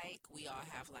we like. We all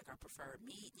have, like, our preferred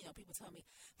meat. People tell me,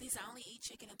 Lisa, I only eat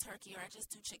chicken and turkey, or I just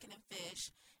do chicken and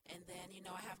fish. And then,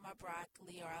 I have my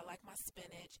broccoli, or I like my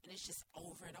spinach. And it's just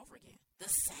over and over again. The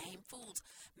same foods.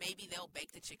 Maybe they'll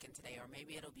bake the chicken today, or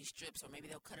maybe it'll be strips, or maybe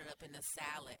they'll cut it up in a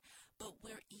salad. But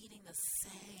we're eating the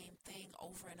same thing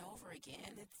over and over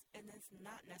again. And it's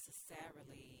not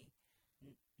necessarily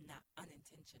not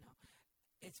unintentional.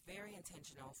 It's very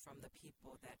intentional from the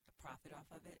people that profit off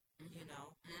of it,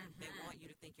 They want you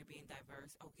to think you're being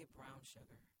diverse. Oh, get brown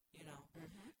sugar,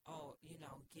 Oh,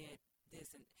 get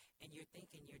this. And you're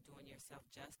thinking you're doing yourself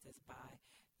justice by,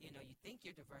 you think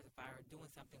you're diversifying or doing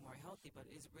something more healthy, but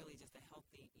it's really just a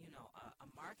healthy, a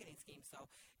marketing scheme. So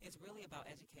it's really about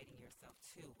educating yourself,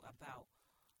 too, about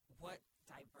what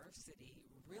diversity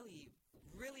really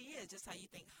is. Just how you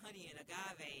think honey and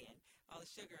agave and all the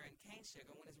sugar and cane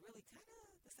sugar, when it's really kind of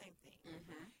the same thing,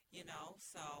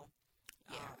 So,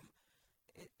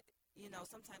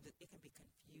 sometimes it can be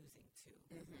confusing too,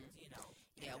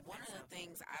 Yeah, one of the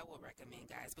things I I will recommend,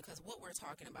 guys, because what we're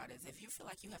talking about is if you feel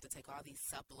like you have to take all these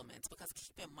supplements, because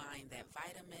keep in mind that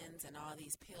vitamins and all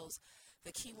these pills,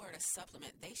 the key word is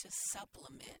supplement. They should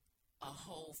supplement a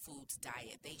whole foods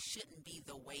diet. They shouldn't be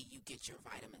the way you get your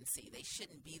vitamin C. They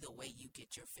shouldn't be the way you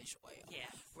get your fish oil.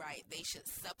 Yes. Right? They should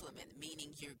supplement,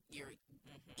 meaning you're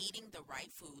eating the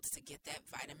right foods to get that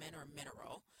vitamin or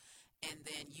mineral. And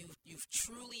then you've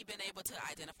truly been able to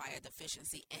identify a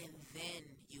deficiency, and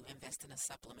then you invest in a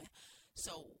supplement.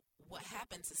 So what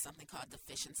happens is something called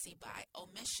deficiency by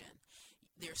omission.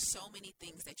 There's so many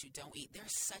things that you don't eat.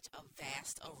 There's such a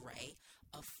vast array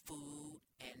of food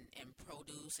and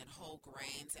produce and whole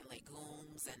grains and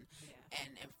legumes and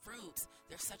fruits.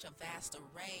 There's such a vast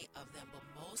array of them, but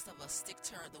most of us stick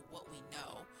to what we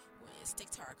know, stick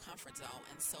to our comfort zone,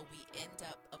 and so we end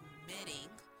up omitting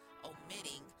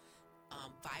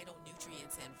vital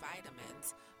nutrients and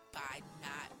vitamins by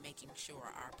not making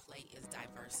sure our plate is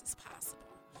diverse as possible.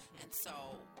 And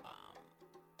so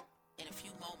in a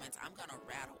few moments, I'm going to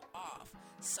rattle off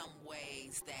some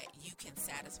ways that you can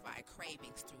satisfy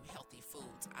cravings through healthy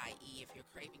foods, i.e. if you're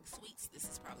craving sweets, this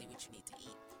is probably what you need to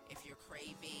eat. If you're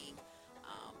craving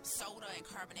soda and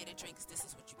carbonated drinks, this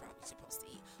is what you're probably supposed to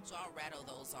eat. So I'll rattle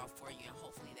those off for you, and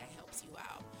hopefully that helps you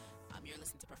out. You're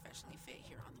listening to Professionally Fit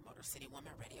here on the Motor City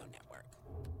Woman Radio Network.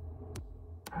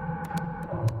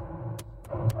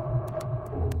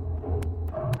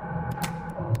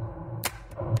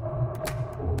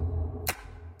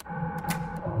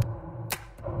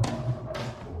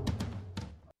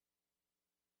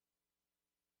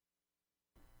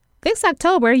 This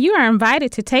October, you are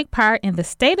invited to take part in the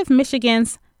State of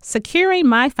Michigan's Securing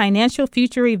My Financial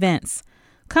Future events.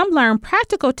 Come learn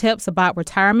practical tips about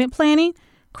retirement planning,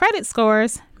 credit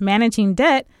scores, managing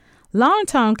debt,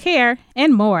 long-term care,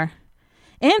 and more.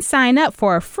 And sign up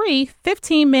for a free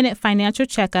 15-minute financial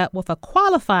checkup with a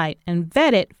qualified and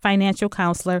vetted financial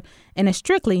counselor in a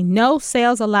strictly no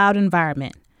sales allowed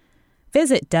environment.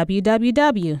 Visit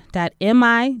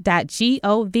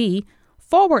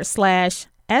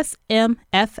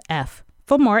www.mi.gov/SMFF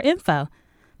for more info.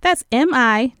 That's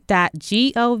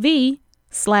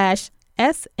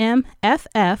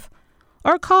mi.gov/SMFF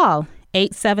or call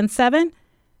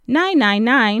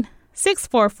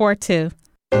 877-999-6442.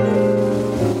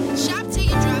 Shop till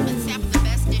you drop and sample the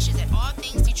best dishes at All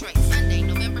Things Detroit Sunday,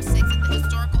 November 6th at the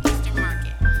historical Eastern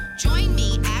Market. Join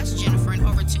me, Ask Jennifer, and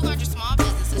over 200 small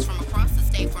businesses from across the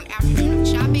state for an afternoon of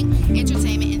shopping,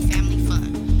 entertainment, and family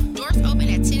fun. Doors open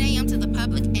at 10 a.m. to the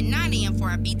public and 9 a.m. for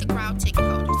our Beat the Crowd ticket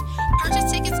holders.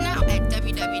 Purchase tickets now at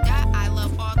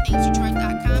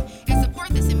www.iloveallthingsdetroit.com and support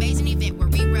this amazing event where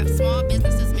we rep Small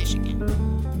Businesses Michigan.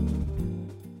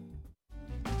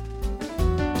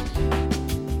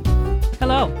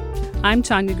 Hello, I'm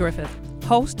Tanya Griffith,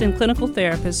 host and clinical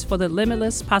therapist for the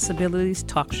Limitless Possibilities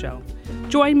Talk Show.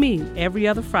 Join me every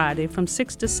other Friday from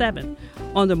 6 to 7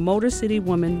 on the Motor City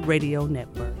Woman Radio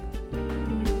Network.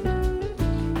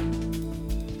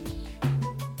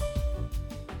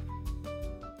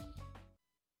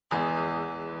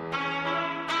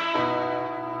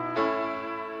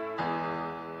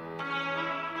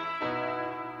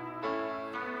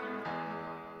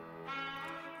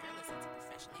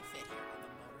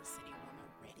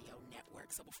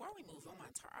 So before we move on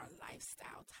to our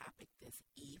lifestyle topic this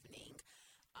evening,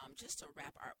 just to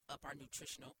wrap up our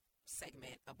nutritional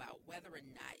segment about whether or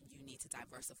not you need to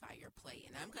diversify your plate.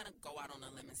 And I'm going to go out on a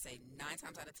limb and say 9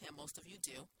 times out of 10, most of you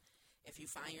do. If you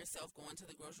find yourself going to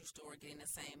the grocery store, getting the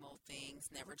same old things,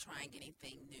 never trying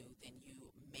anything new, then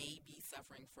you may be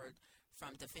suffering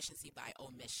from deficiency by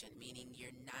omission, meaning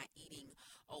you're not eating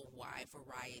a wide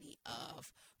variety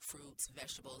of fruits,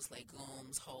 vegetables,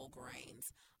 legumes, whole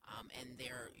grains,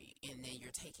 and then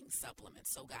you're taking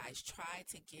supplements. So guys, try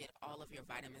to get all of your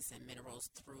vitamins and minerals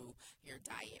through your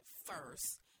diet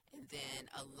first, and then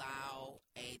allow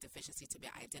a deficiency to be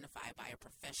identified by a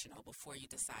professional before you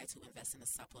decide to invest in a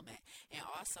supplement. And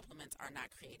all supplements are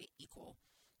not created equal.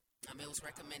 It was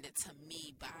recommended to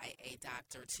me by a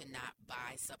doctor to not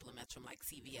buy supplements from like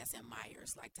CVS and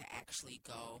Myers, like to actually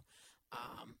go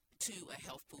to a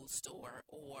health food store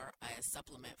or a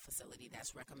supplement facility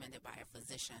that's recommended by a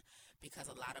physician, because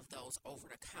a lot of those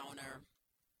over-the-counter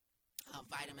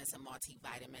vitamins and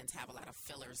multivitamins have a lot of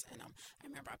fillers in them. I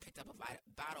remember I picked up a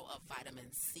bottle of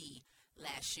vitamin C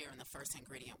last year, and the first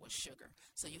ingredient was sugar.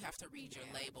 So you have to read your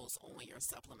labels on your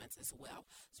supplements as well.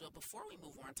 So before we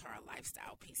move on to our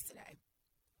lifestyle piece today,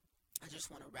 I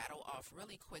just want to rattle off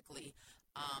really quickly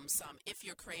some, if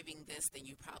you're craving this, then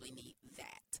you probably need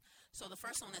that. So the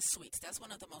first one is sweets. That's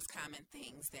one of the most common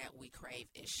things that we crave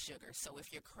is sugar. So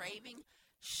if you're craving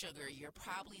sugar, you're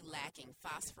probably lacking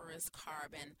phosphorus,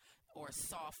 carbon, or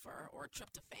sulfur or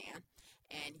tryptophan,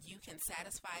 and you can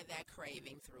satisfy that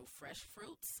craving through fresh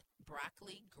fruits,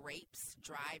 broccoli, grapes,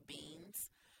 dry beans,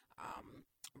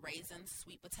 raisins,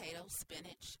 sweet potatoes,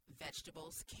 spinach,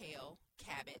 vegetables, kale,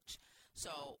 cabbage.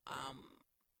 So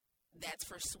that's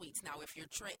for sweets. Now, if you're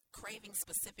craving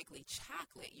specifically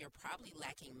chocolate, you're probably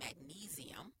lacking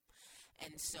magnesium.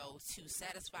 And so to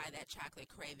satisfy that chocolate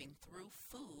craving through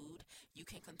food, you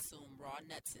can consume raw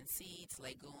nuts and seeds,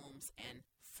 legumes, and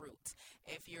fruit.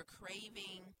 If you're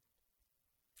craving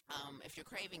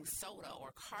soda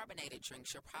or carbonated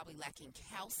drinks, you're probably lacking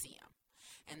calcium.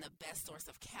 And the best source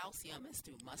of calcium is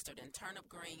through mustard and turnip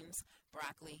greens,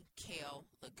 broccoli, kale,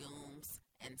 legumes,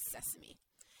 and sesame.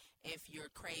 If you're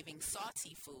craving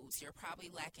salty foods, you're probably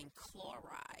lacking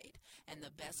chloride, and the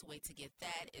best way to get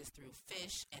that is through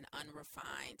fish and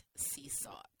unrefined sea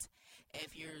salt.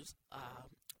 If you're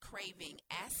craving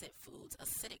acid foods,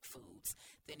 acidic foods,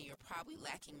 then you're probably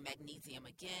lacking magnesium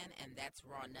again, and that's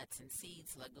raw nuts and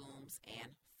seeds, legumes,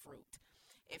 and fruit.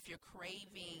 If you're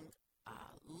craving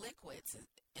liquids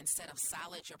instead of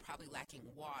solids, you're probably lacking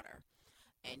water.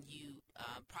 And you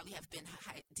probably have been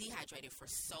dehydrated for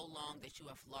so long that you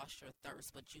have lost your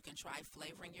thirst. But you can try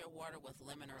flavoring your water with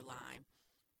lemon or lime.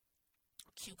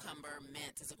 Cucumber,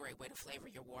 mint is a great way to flavor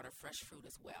your water, fresh fruit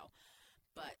as well.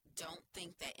 But don't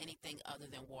think that anything other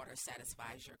than water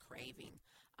satisfies your craving.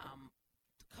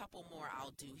 A couple more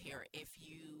I'll do here. If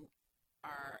you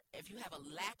have a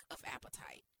lack of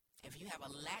appetite,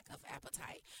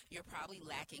 you're probably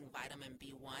lacking vitamin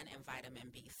B1 and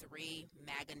vitamin B3,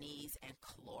 manganese, and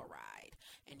chloride.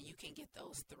 And you can get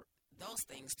those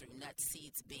things through nuts,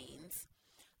 seeds, beans,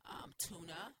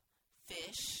 tuna,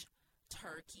 fish,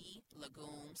 turkey,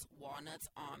 legumes, walnuts,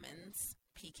 almonds,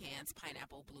 pecans,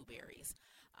 pineapple, blueberries.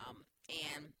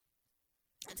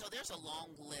 And so there's a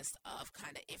long list of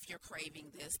kind of, if you're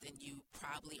craving this, then you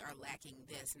probably are lacking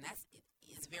this. And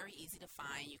it's very easy to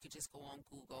find. You could just go on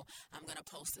Google. I'm going to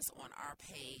post this on our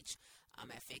page at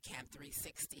FitCamp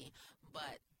 360.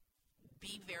 But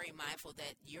be very mindful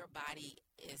that your body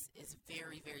is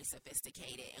very, very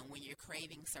sophisticated. And when you're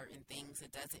craving certain things,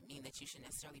 it doesn't mean that you should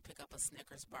necessarily pick up a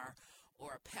Snickers bar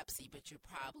or a Pepsi, but you're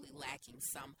probably lacking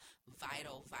some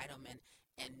vital vitamin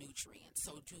and nutrients.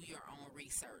 So do your own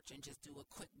research and just do a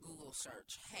quick Google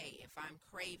search. Hey, if I'm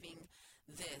craving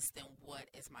this, then what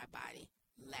is my body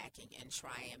lacking? And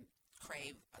try and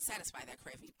satisfy that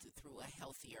craving through a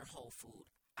healthier whole food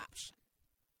option.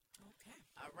 Okay.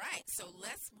 All right. So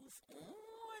let's move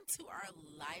on to our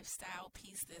lifestyle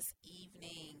piece this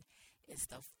evening. Is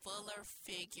the fuller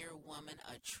figure woman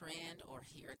a trend or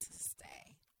here to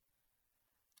stay?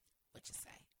 What you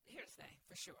say? Here to stay,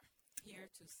 for sure. Here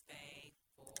to stay,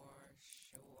 for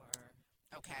sure.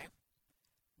 Okay.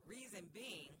 Reason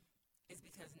being is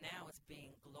because now it's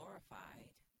being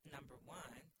glorified, number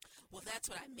one. Well, that's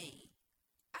what I mean.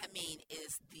 I mean,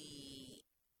 is the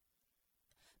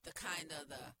kind of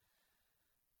the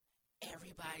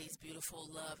everybody's beautiful,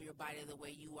 love your body the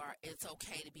way you are, it's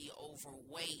okay to be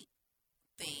overweight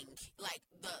thing. Like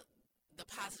the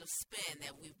positive spin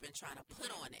that we've been trying to put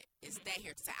on it. Is that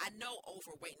here to stay? I know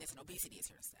overweightness and obesity is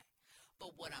here to stay.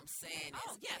 But what I'm saying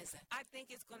is... I think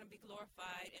it's going to be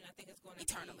glorified, and I think it's going to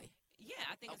eternally.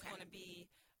 I think it's going to be,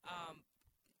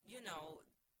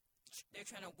 they're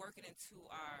trying to work it into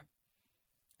our...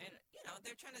 And,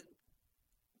 they're trying to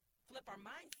flip our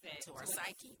mindset. To our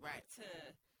psyche, right.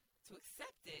 To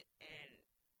accept it,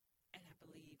 and I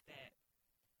believe that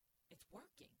it's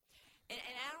working. And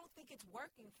I don't think it's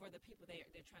working for the people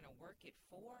they're trying to work it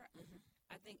for. Mm-hmm.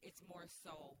 I think it's more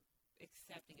so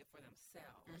accepting it for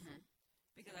themselves. Mm-hmm.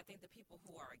 Because I think the people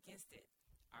who are against it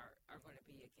are going to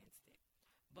be against it.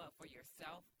 But for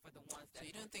yourself, for the ones that... So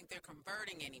you don't think they're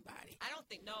converting anybody? I don't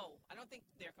think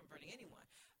they're converting anyone.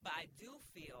 But I do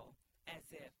feel as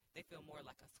if they feel more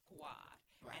like a squad.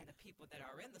 Right. And the people that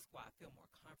are in the squad feel more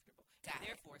comfortable.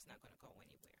 Therefore, it's not going to go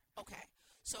anywhere. Okay.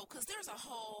 So, because there's a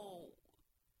whole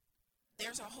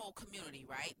community,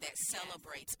 right, that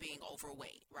celebrates being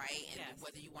overweight, right? And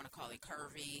whether you want to call it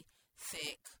curvy,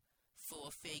 thick, full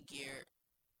figure,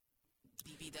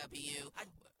 BBW.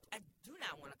 I do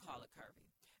not want to call it curvy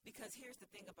because here's the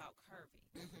thing about curvy.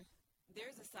 Mm-hmm.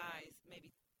 There's a size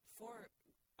maybe for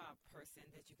a person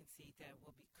that you can see that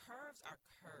will be curves are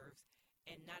curves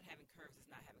and not having curves is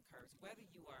not having curves. Whether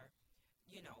you are,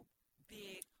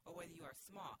 big or whether you are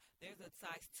small. There's a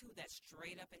size 2 that's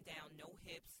straight up and down, no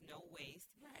hips, no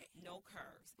waist, no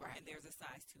curves. Right. And there's a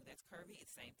size 2 that's curvy.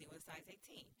 It's the same thing with a size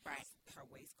 18. Right. Her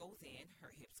waist goes in,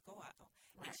 her hips go out,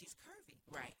 and she's curvy.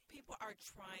 Right. People are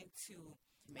trying to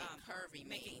make curvy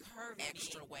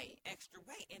extra weight. Extra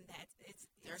weight, and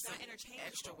there's not some interchangeable.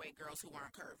 Extra weight girls who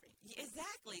aren't curvy.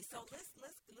 Exactly. So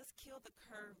let's kill the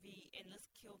curvy and let's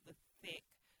kill the thick,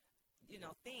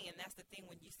 thing. And that's the thing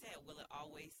when you said, will it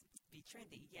always be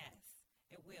trendy? Yes,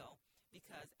 it will.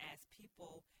 Because as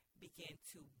people begin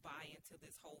to buy into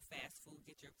this whole fast food,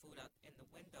 get your food out in the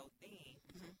window thing,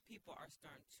 people are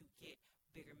starting to get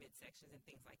bigger midsections and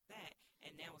things like that.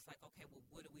 And now it's like, okay, well,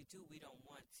 what do? We don't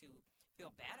want to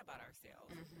feel bad about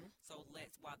ourselves. So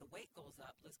while the weight goes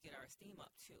up, let's get our esteem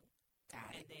up too.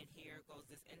 Got it. And then here goes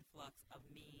this influx of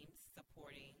memes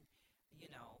supporting,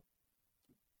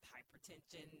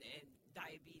 hypertension and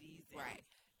diabetes.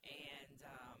 And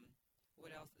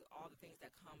what else? All the things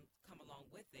that come along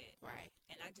with it. Right.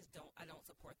 And I don't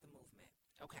support the movement.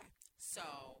 Okay.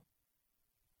 So,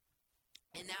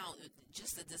 and now,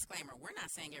 just a disclaimer, we're not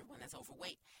saying everyone that's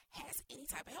overweight has any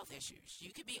type of health issues.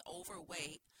 You could be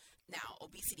overweight. Now,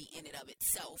 obesity in and of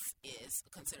itself is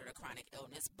considered a chronic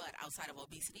illness, but outside of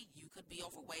obesity, you could be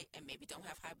overweight and maybe don't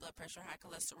have high blood pressure, high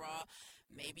cholesterol.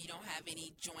 Maybe you don't have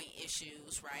any joint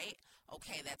issues, right?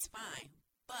 Okay, that's fine.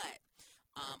 But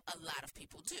a lot of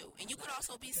people do. And you could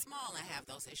also be small and have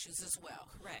those issues as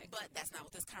well. Correct. But that's not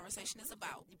what this conversation is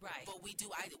about. Right. But we do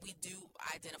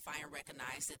identify and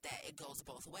recognize that it goes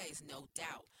both ways, no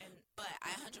doubt. But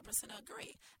I 100%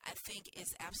 agree. I think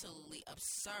it's absolutely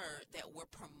absurd that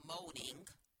we're promoting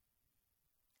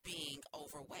being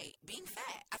overweight, being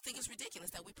fat. I think it's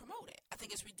ridiculous that we promote it. I think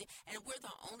it's ridiculous. And we're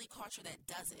the only culture that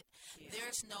does it. Yeah.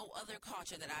 There's no other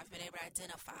culture that I've been able to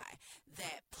identify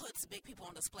that puts big people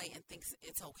on display and thinks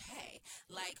it's okay.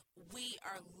 Like, we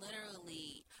have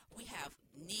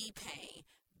knee pain,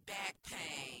 back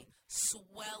pain,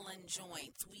 swelling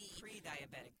joints.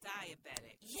 Pre-diabetic,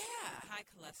 diabetic. Yeah. High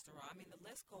cholesterol. I mean, the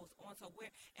list goes on. So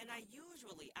I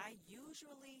usually,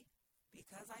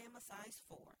 because I am a size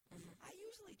 4, I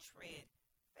usually tread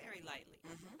very lightly.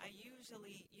 I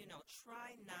usually,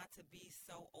 try not to be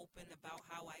so open about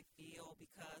how I feel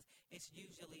because it's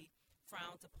usually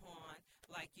frowned upon.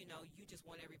 Like, you just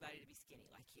want everybody to be skinny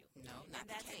like you. No, not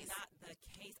the case. That's not the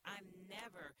case. I'm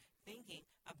never thinking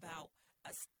about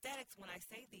aesthetics when I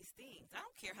say these things. I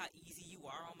don't care how easy you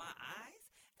are on my eyes.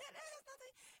 That has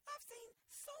nothing. I've seen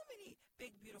so many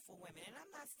big, beautiful women, and I'm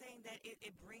not saying that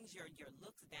it brings your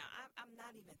looks down. I'm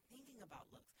not even thinking about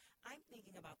looks. I'm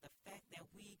thinking about the fact that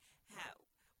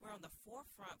we're on the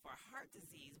forefront for heart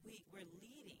disease. We're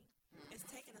leading. It's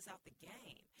taking us out the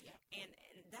game. Yeah. And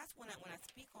that's when I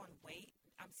speak on weight,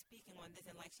 I'm speaking on this,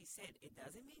 and like she said, it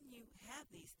doesn't mean you have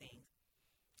these things.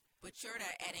 But you're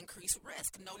at increased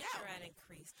risk, no doubt. You're at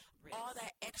increased risk. All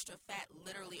that extra fat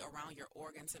literally around your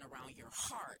organs and around your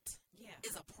heart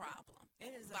is a problem. It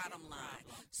is bottom a line.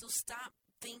 problem. So stop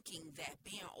thinking that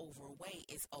being overweight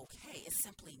is okay. It's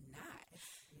simply not.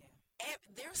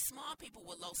 There's small people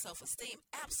with low self-esteem.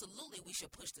 Absolutely, we should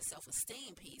push the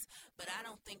self-esteem piece. But I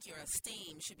don't think your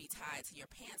esteem should be tied to your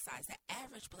pant size. The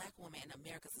average black woman in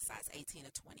America is a size 18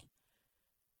 to 20.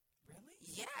 Really?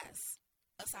 Yes.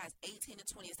 A size 18 to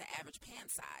 20 is the average pant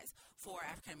size for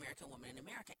African-American women in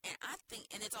America. And I think,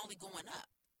 and it's only going up.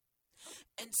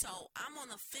 And so I'm on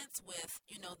the fence with,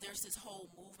 there's this whole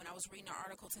movement. I was reading an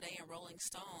article today in Rolling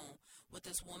Stone with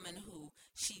this woman who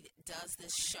she does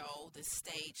this show, this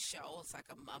stage show. It's like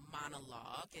a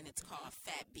monologue, and it's called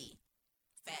Fat B.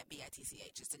 Fat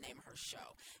B-I-T-C-H is the name of her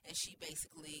show. And she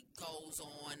basically goes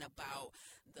on about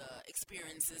the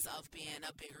experiences of being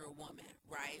a bigger woman,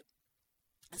 right?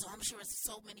 And so I'm sure it's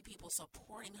so many people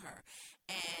supporting her.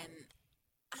 And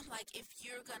I'm like, if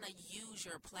you're going to use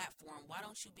your platform, why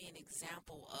don't you be an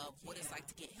example of what it's like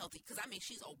to get healthy? Because,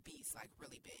 she's obese, like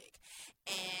really big.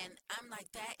 And I'm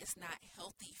like, that is not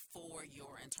healthy for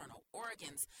your internal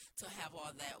organs to have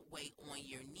all that weight on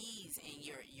your knees and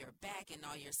your back and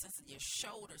all your sensitive, your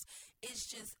shoulders. It's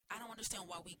just, I don't understand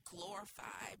why we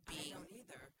glorify being. I don't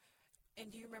either. And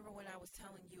do you remember when I was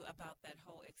telling you about that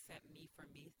whole accept me for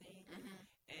me thing?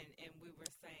 And we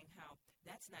were saying how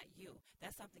that's not you.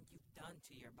 That's something you've done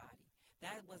to your body.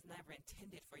 That was never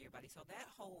intended for your body. So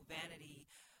that whole vanity,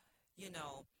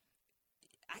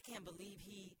 I can't believe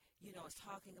he, is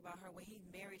talking about her when he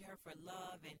married her for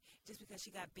love. And just because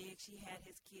she got big, she had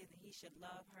his kids and he should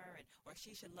love her or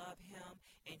she should love him.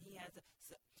 And he has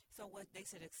so what they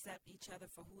should accept each other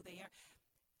for who they are.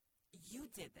 You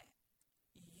did that.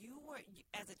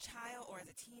 as a child or as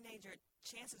a teenager,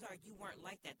 chances are you weren't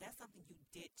like that. That's something you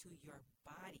did to your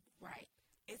body. Right.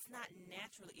 It's not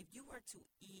naturally. If you were to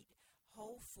eat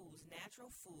whole foods,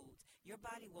 natural foods, your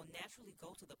body will naturally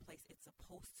go to the place it's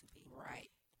supposed to be.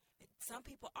 Right. Some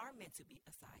people are meant to be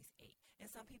a size 8, and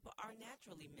some people are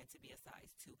naturally meant to be a size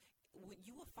 2.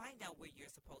 You will find out where you're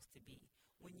supposed to be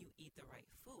when you eat the right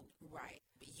food. Right.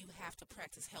 But you have to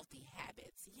practice healthy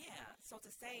habits. Yeah. So to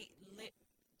say,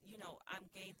 I'm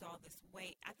gained all this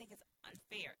weight, I think it's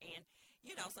unfair. And,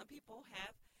 some people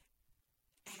have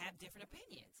different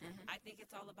opinions. Mm-hmm. I think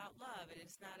it's all about love, and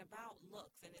it's not about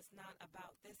looks, and it's not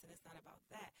about this, and it's not about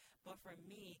that. But for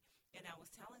me, and I was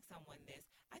telling someone this,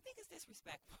 I think it's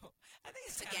disrespectful. I think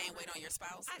it's to gain weight on your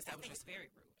spouse? I think it's very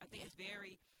rude. I think it's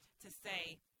very to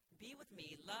say, be with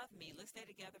me, love me, let's stay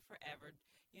together forever.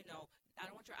 I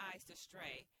don't want your eyes to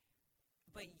stray.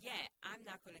 But yet, I'm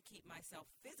not going to keep myself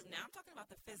physically. Now, I'm talking about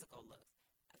the physical looks.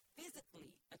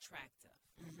 Physically attractive.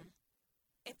 Mm-hmm.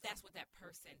 If that's what that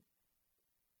person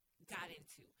got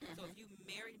into. Mm-hmm. So if you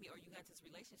married me or you got this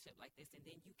relationship like this and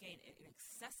then you gain an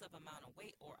excessive amount of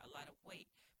weight or a lot of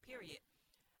weight, period,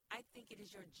 I think it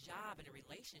is your job in a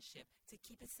relationship to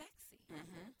keep it sexy.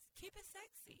 Mm-hmm. Keep it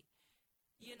sexy.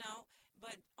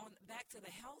 But back to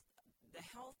the health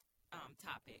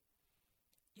topic,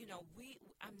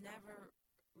 I'm never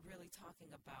really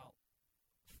talking about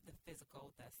the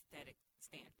physical, the aesthetic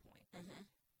standpoint. Mm-hmm.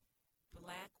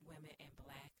 Black women and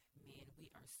black men, we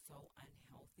are so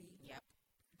unhealthy. Yep.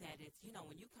 That it's,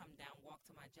 when you come down, walk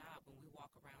to my job, when we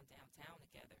walk around downtown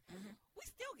together, mm-hmm. we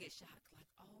still get shocked. Like,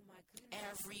 oh my goodness.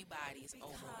 Everybody's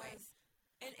overweight.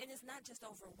 And it's not just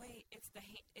overweight, it's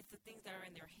the things that are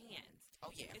in their hands.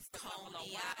 Oh, yeah. It's the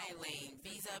Coney Island,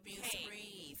 vis-a-vis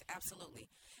sprees. Absolutely.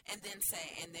 And then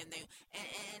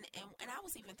I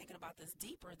was even thinking about this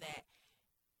deeper, that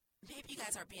maybe you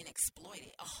guys are being exploited.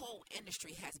 A whole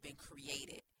industry has been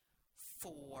created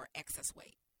for excess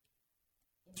weight.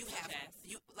 You have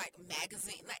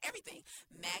magazine, like everything.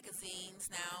 Magazines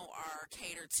now are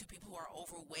catered to people who are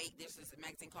overweight. There's this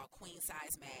magazine called Queen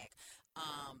Size Mag.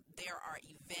 There are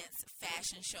events,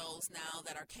 fashion shows now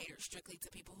that are catered strictly to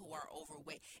people who are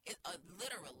overweight.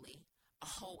 Literally, a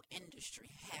whole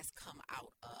industry has come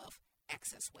out of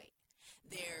excess weight.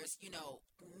 There's,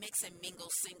 mix and mingle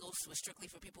singles strictly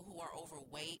for people who are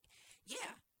overweight.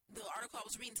 Yeah. The article I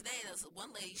was reading today, there's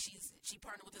one lady, she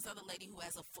partnered with this other lady who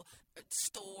has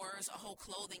stores, a whole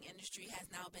clothing industry has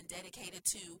now been dedicated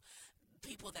to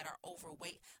people that are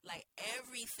overweight. Like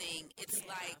everything, it's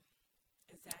like,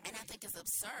 exactly. And I think it's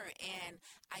absurd. And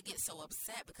I get so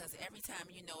upset because every time,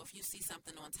 if you see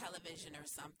something on television or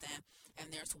something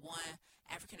and there's one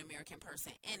African-American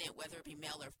person in it, whether it be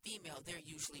male or female, they're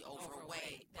usually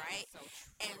overweight, right? So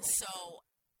and so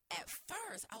at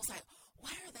first I was like,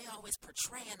 why are they always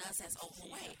portraying us as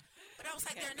overweight? Yeah. But I was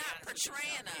like, they're not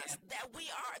portraying us. That we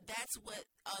are. That's what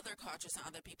other cultures and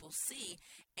other people see,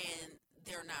 and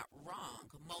they're not wrong.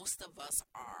 Most of us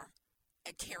are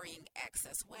carrying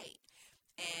excess weight.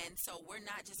 And so we're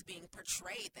not just being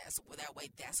portrayed that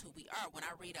way. That's who we are. When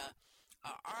I read a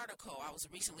article, I was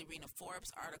recently reading a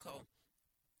Forbes article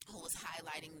who was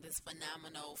highlighting this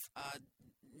phenomenal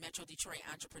Metro Detroit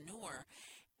entrepreneur.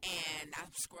 And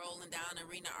I'm scrolling down and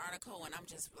reading the article, and I'm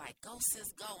just like, go, sis,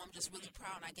 go. I'm just really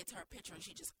proud. And I get to her picture, and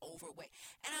she's just overweight.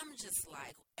 And I'm just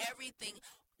like, everything.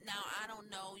 Now, I don't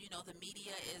know, the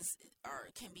media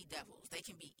can be devils. They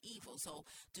can be evil. So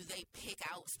do they pick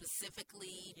out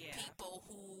specifically people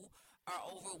who are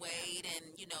overweight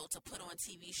and, to put on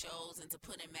TV shows and to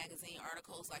put in magazine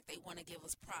articles? Like, they want to give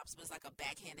us props, but it's like a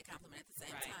backhanded compliment at the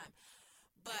same time.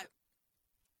 But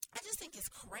I just think it's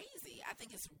crazy. I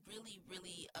think it's really,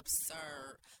 really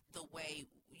absurd the way,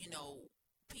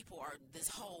 people are this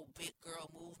whole big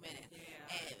girl movement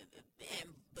and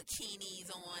bikinis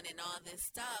on and all this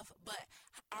stuff. But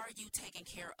are you taking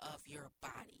care of your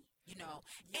body?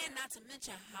 And not to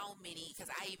mention how many,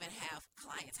 because I even have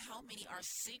clients, how many are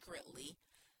secretly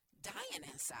dying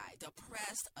inside,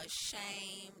 depressed,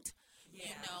 ashamed,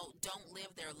 don't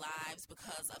live their lives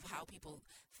because of how people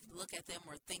look at them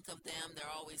or think of them.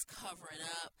 They're always covering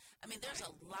up. I mean, there's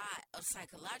a lot of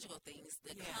psychological things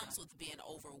that comes with being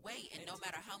overweight. And no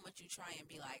matter how much you try and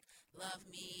be like, love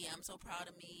me, I'm so proud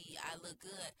of me, I look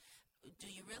good. Do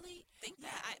you really think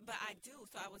that? But I do.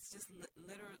 So I was just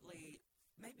literally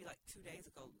maybe like 2 days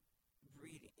ago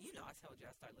reading. I told you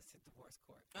I started listening to Divorce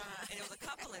Court. And there was a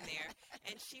couple in there.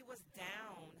 And she was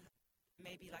down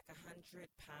maybe like 100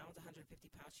 pounds, 150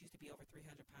 pounds. She used to be over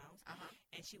 300 pounds.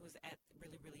 And she was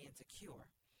really, really insecure.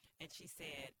 And she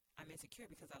said, I'm insecure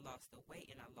because I lost the weight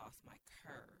and I lost my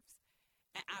curves.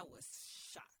 And I was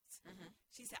shocked. lost. Mm-hmm.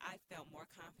 She said, I felt more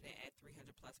confident at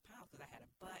 300 plus pounds because I had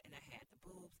a butt and I had the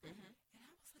boobs. Mm-hmm. And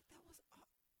I was like, that was,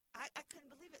 I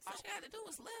couldn't believe it. All she had to do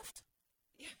was lift.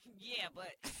 Yeah,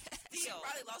 but she still.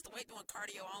 probably lost the weight doing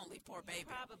cardio only, poor baby.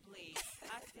 Probably.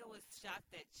 I still was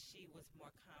shocked that she was more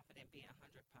confident being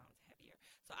 100 pounds heavier.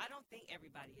 So I don't think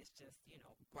everybody is just,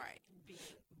 right.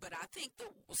 But I think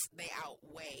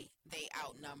they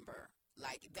outnumber.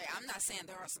 Like, I'm not saying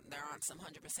there aren't some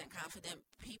 100% confident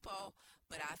people,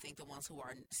 but I think the ones who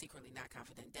are secretly not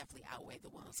confident definitely outweigh the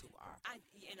ones who are.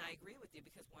 And I agree with you,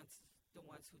 because the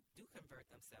ones who do convert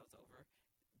themselves over,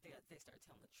 they start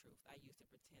telling the truth. I used to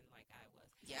pretend like I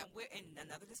was. Yeah. And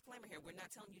another disclaimer here: we're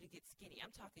not telling you to get skinny. I'm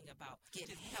talking about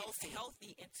get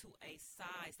healthy into a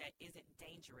size that isn't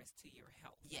dangerous to your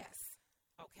health. Yes.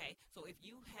 Okay. So if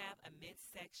you have a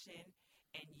midsection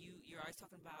and you're always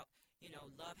talking about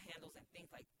love handles and things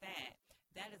like that,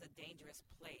 that is a dangerous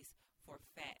place for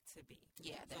fat to be.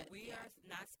 Yeah. So we are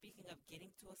not speaking of getting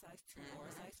to a size 2 or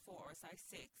a size 4 or a size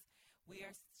 6. We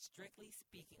are strictly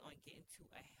speaking on getting to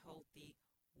a healthy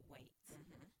weight.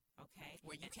 Mm-hmm. Okay?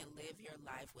 Where you can live your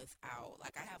life without,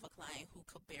 like, I have a client who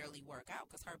could barely work out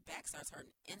because her back starts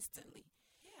hurting instantly.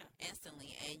 Yeah.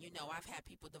 Instantly. And, I've had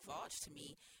people divulge to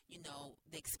me,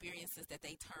 the experiences that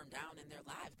they turn down in their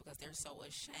lives because they're so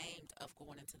ashamed of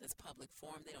going into this public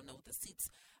forum. They don't know what the seats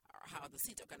are, how the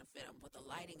seats are going to fit them, what the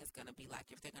lighting is going to be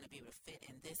like, if they're going to be able to fit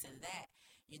in this and that,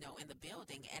 in the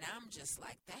building. And I'm just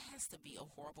like, that has to be a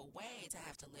horrible way to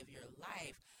have to live your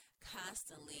life.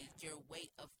 Constantly, your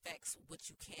weight affects what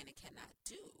you can and cannot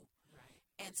do. Right.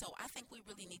 And so I think we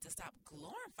really need to stop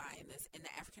glorifying this in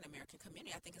the African American community.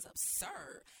 I think it's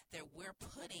absurd that we're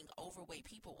putting overweight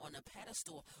people on a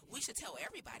pedestal. We should tell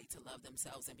everybody to love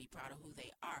themselves and be proud of who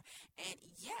they are. And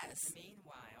yes.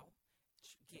 Meanwhile,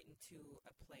 getting to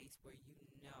a place where you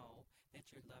know that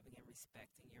you're loving and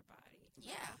respecting your body.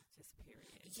 Yeah. Just period.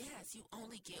 Yes, you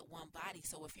only get one body.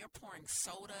 So if you're pouring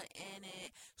soda in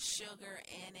it, sugar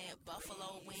in it,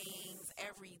 buffalo wings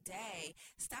every day,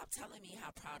 stop telling me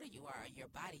how proud of you are of your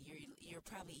body. You're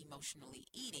probably emotionally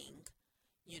eating,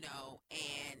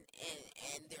 and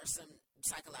there's some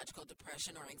psychological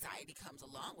depression or anxiety comes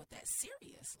along with that.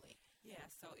 Seriously. Yeah,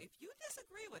 so if you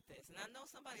disagree with this, and I know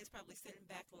somebody's probably sitting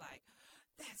back like,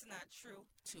 that's not true.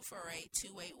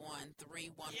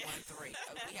 248-281-3113.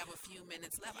 We have a few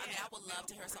minutes left. Yeah, I would love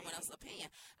to hear someone else's opinion.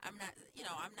 I'm not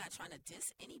trying to diss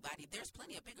anybody. There's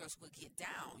plenty of big girls who will get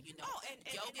down, and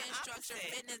yoga instructors,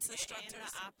 fitness instructors. And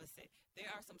the opposite. There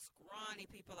are some scrawny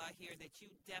people out here that you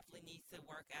definitely need to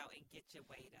work out and get your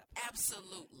weight up.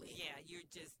 Absolutely. Yeah,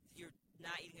 you're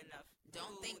not eating enough.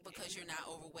 Don't think because you're not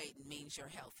overweight means you're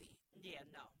healthy. Yeah,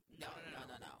 no.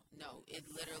 It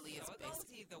literally is. It goes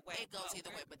either way. It goes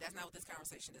either way, but that's not what this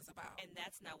conversation is about. And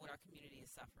that's not what our community is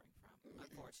suffering from,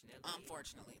 unfortunately.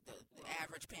 Unfortunately, the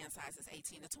average pant size is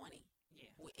 18 to 20.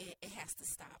 Yeah. It has to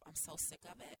stop. I'm so sick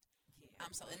of it. Yeah.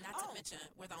 And not to mention,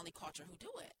 we're the only culture who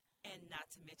do it. And not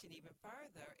to mention even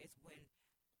further is when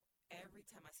every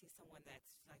time I see someone that's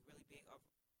like really big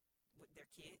with their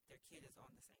kid is on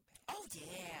the same page. Oh,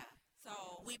 yeah.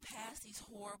 So we pass these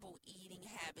horrible eating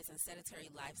habits and sedentary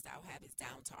lifestyle habits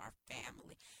down to our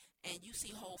family. And you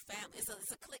see whole family. It's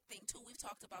a clique thing, too. We've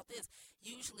talked about this.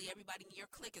 Usually everybody in your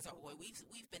clique is overweight.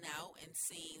 We've been out and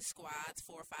seen squads,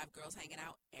 4 or 5 girls hanging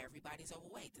out. Everybody's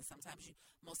overweight. And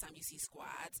most time you see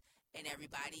squads and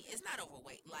everybody is not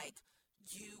overweight. Like,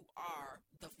 you are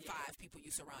the 5 people you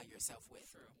surround yourself with.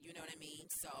 True. You know what I mean?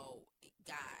 So,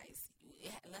 guys,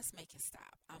 let's make it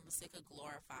stop. I'm sick of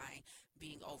glorifying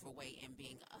being overweight and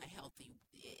being unhealthy.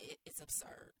 It's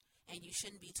absurd. And you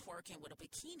shouldn't be twerking with a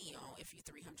bikini on if you're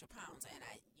 300 pounds. And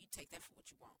you take that for what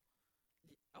you want.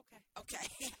 Okay.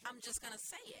 I'm just going to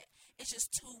say it. It's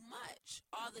just too much.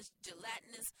 All this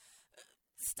gelatinous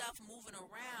stuff moving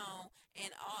around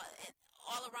and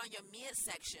all around your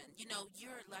midsection.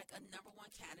 You're like a number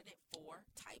 1 candidate for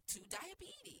type 2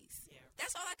 diabetes. Yeah.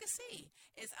 That's all I can see.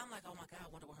 I'm like, oh my God, I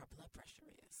wonder what her blood pressure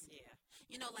is. Yeah.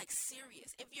 Like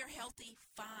serious. If you're healthy,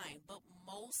 fine. But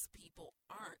most people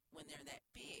aren't when they're that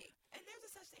big. And there's a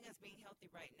such thing as being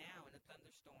healthy right now and a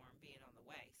thunderstorm being on the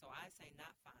way. So I say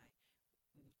not fine.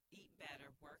 Eat better,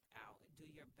 work out, and do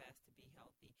your best to be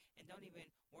healthy. And don't even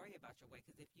worry about your weight,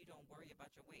 because if you don't worry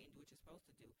about your weight and do what you're supposed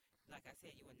to do, like I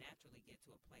said, you will naturally get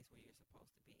to a place where you're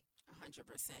supposed to be. 100%,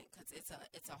 because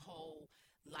it's a whole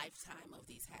lifetime of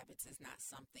these habits. It's not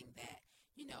something that,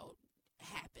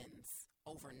 happens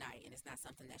overnight, and it's not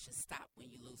something that should stop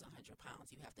when you lose 100 pounds.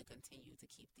 You have to continue to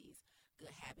keep these good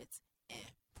habits in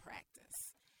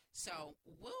practice. So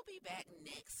we'll be back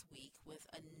next week with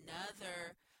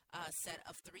another set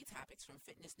of 3 topics from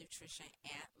fitness, nutrition,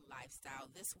 and lifestyle.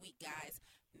 This week, guys,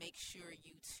 make sure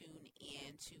you tune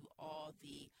in to all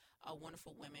the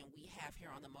wonderful women we have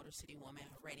here on the Motor City Woman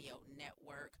Radio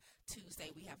Network.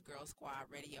 Tuesday, we have Girl Squad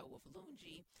Radio with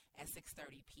Lungi at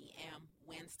 6:30 p.m.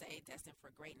 Wednesday, Destined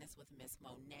for Greatness with Miss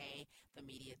Monet, the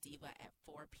Media Diva, at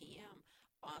 4 p.m.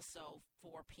 Also,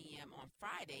 4 p.m. on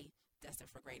Friday, Destined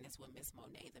for Greatness with Miss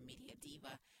Monet, the Media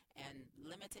Diva, and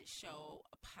Limited Show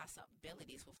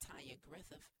Possibilities with Tanya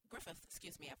Griffith,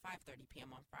 at 5:30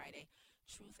 p.m. on Friday.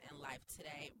 Truth and Life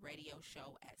Today radio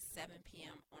show at 7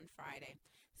 p.m. on Friday.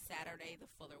 Saturday,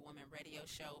 the Fuller Woman radio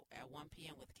show at 1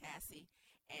 p.m. with Cassie.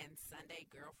 And Sunday,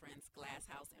 Girlfriends Glass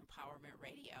House Empowerment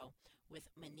Radio with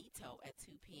Manito at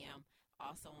 2 p.m.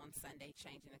 Also on Sunday,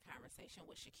 Changing the Conversation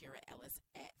with Shakira Ellis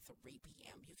at 3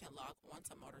 p.m. You can log on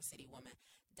to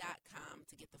MotorCityWoman.com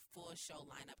to get the full show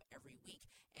lineup every week.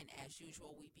 And as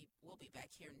usual, we'll be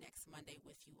back here next Monday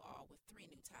with you all with 3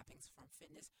 new topics from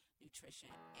fitness,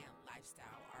 nutrition, and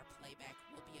lifestyle. Our playback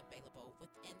will be available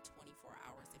with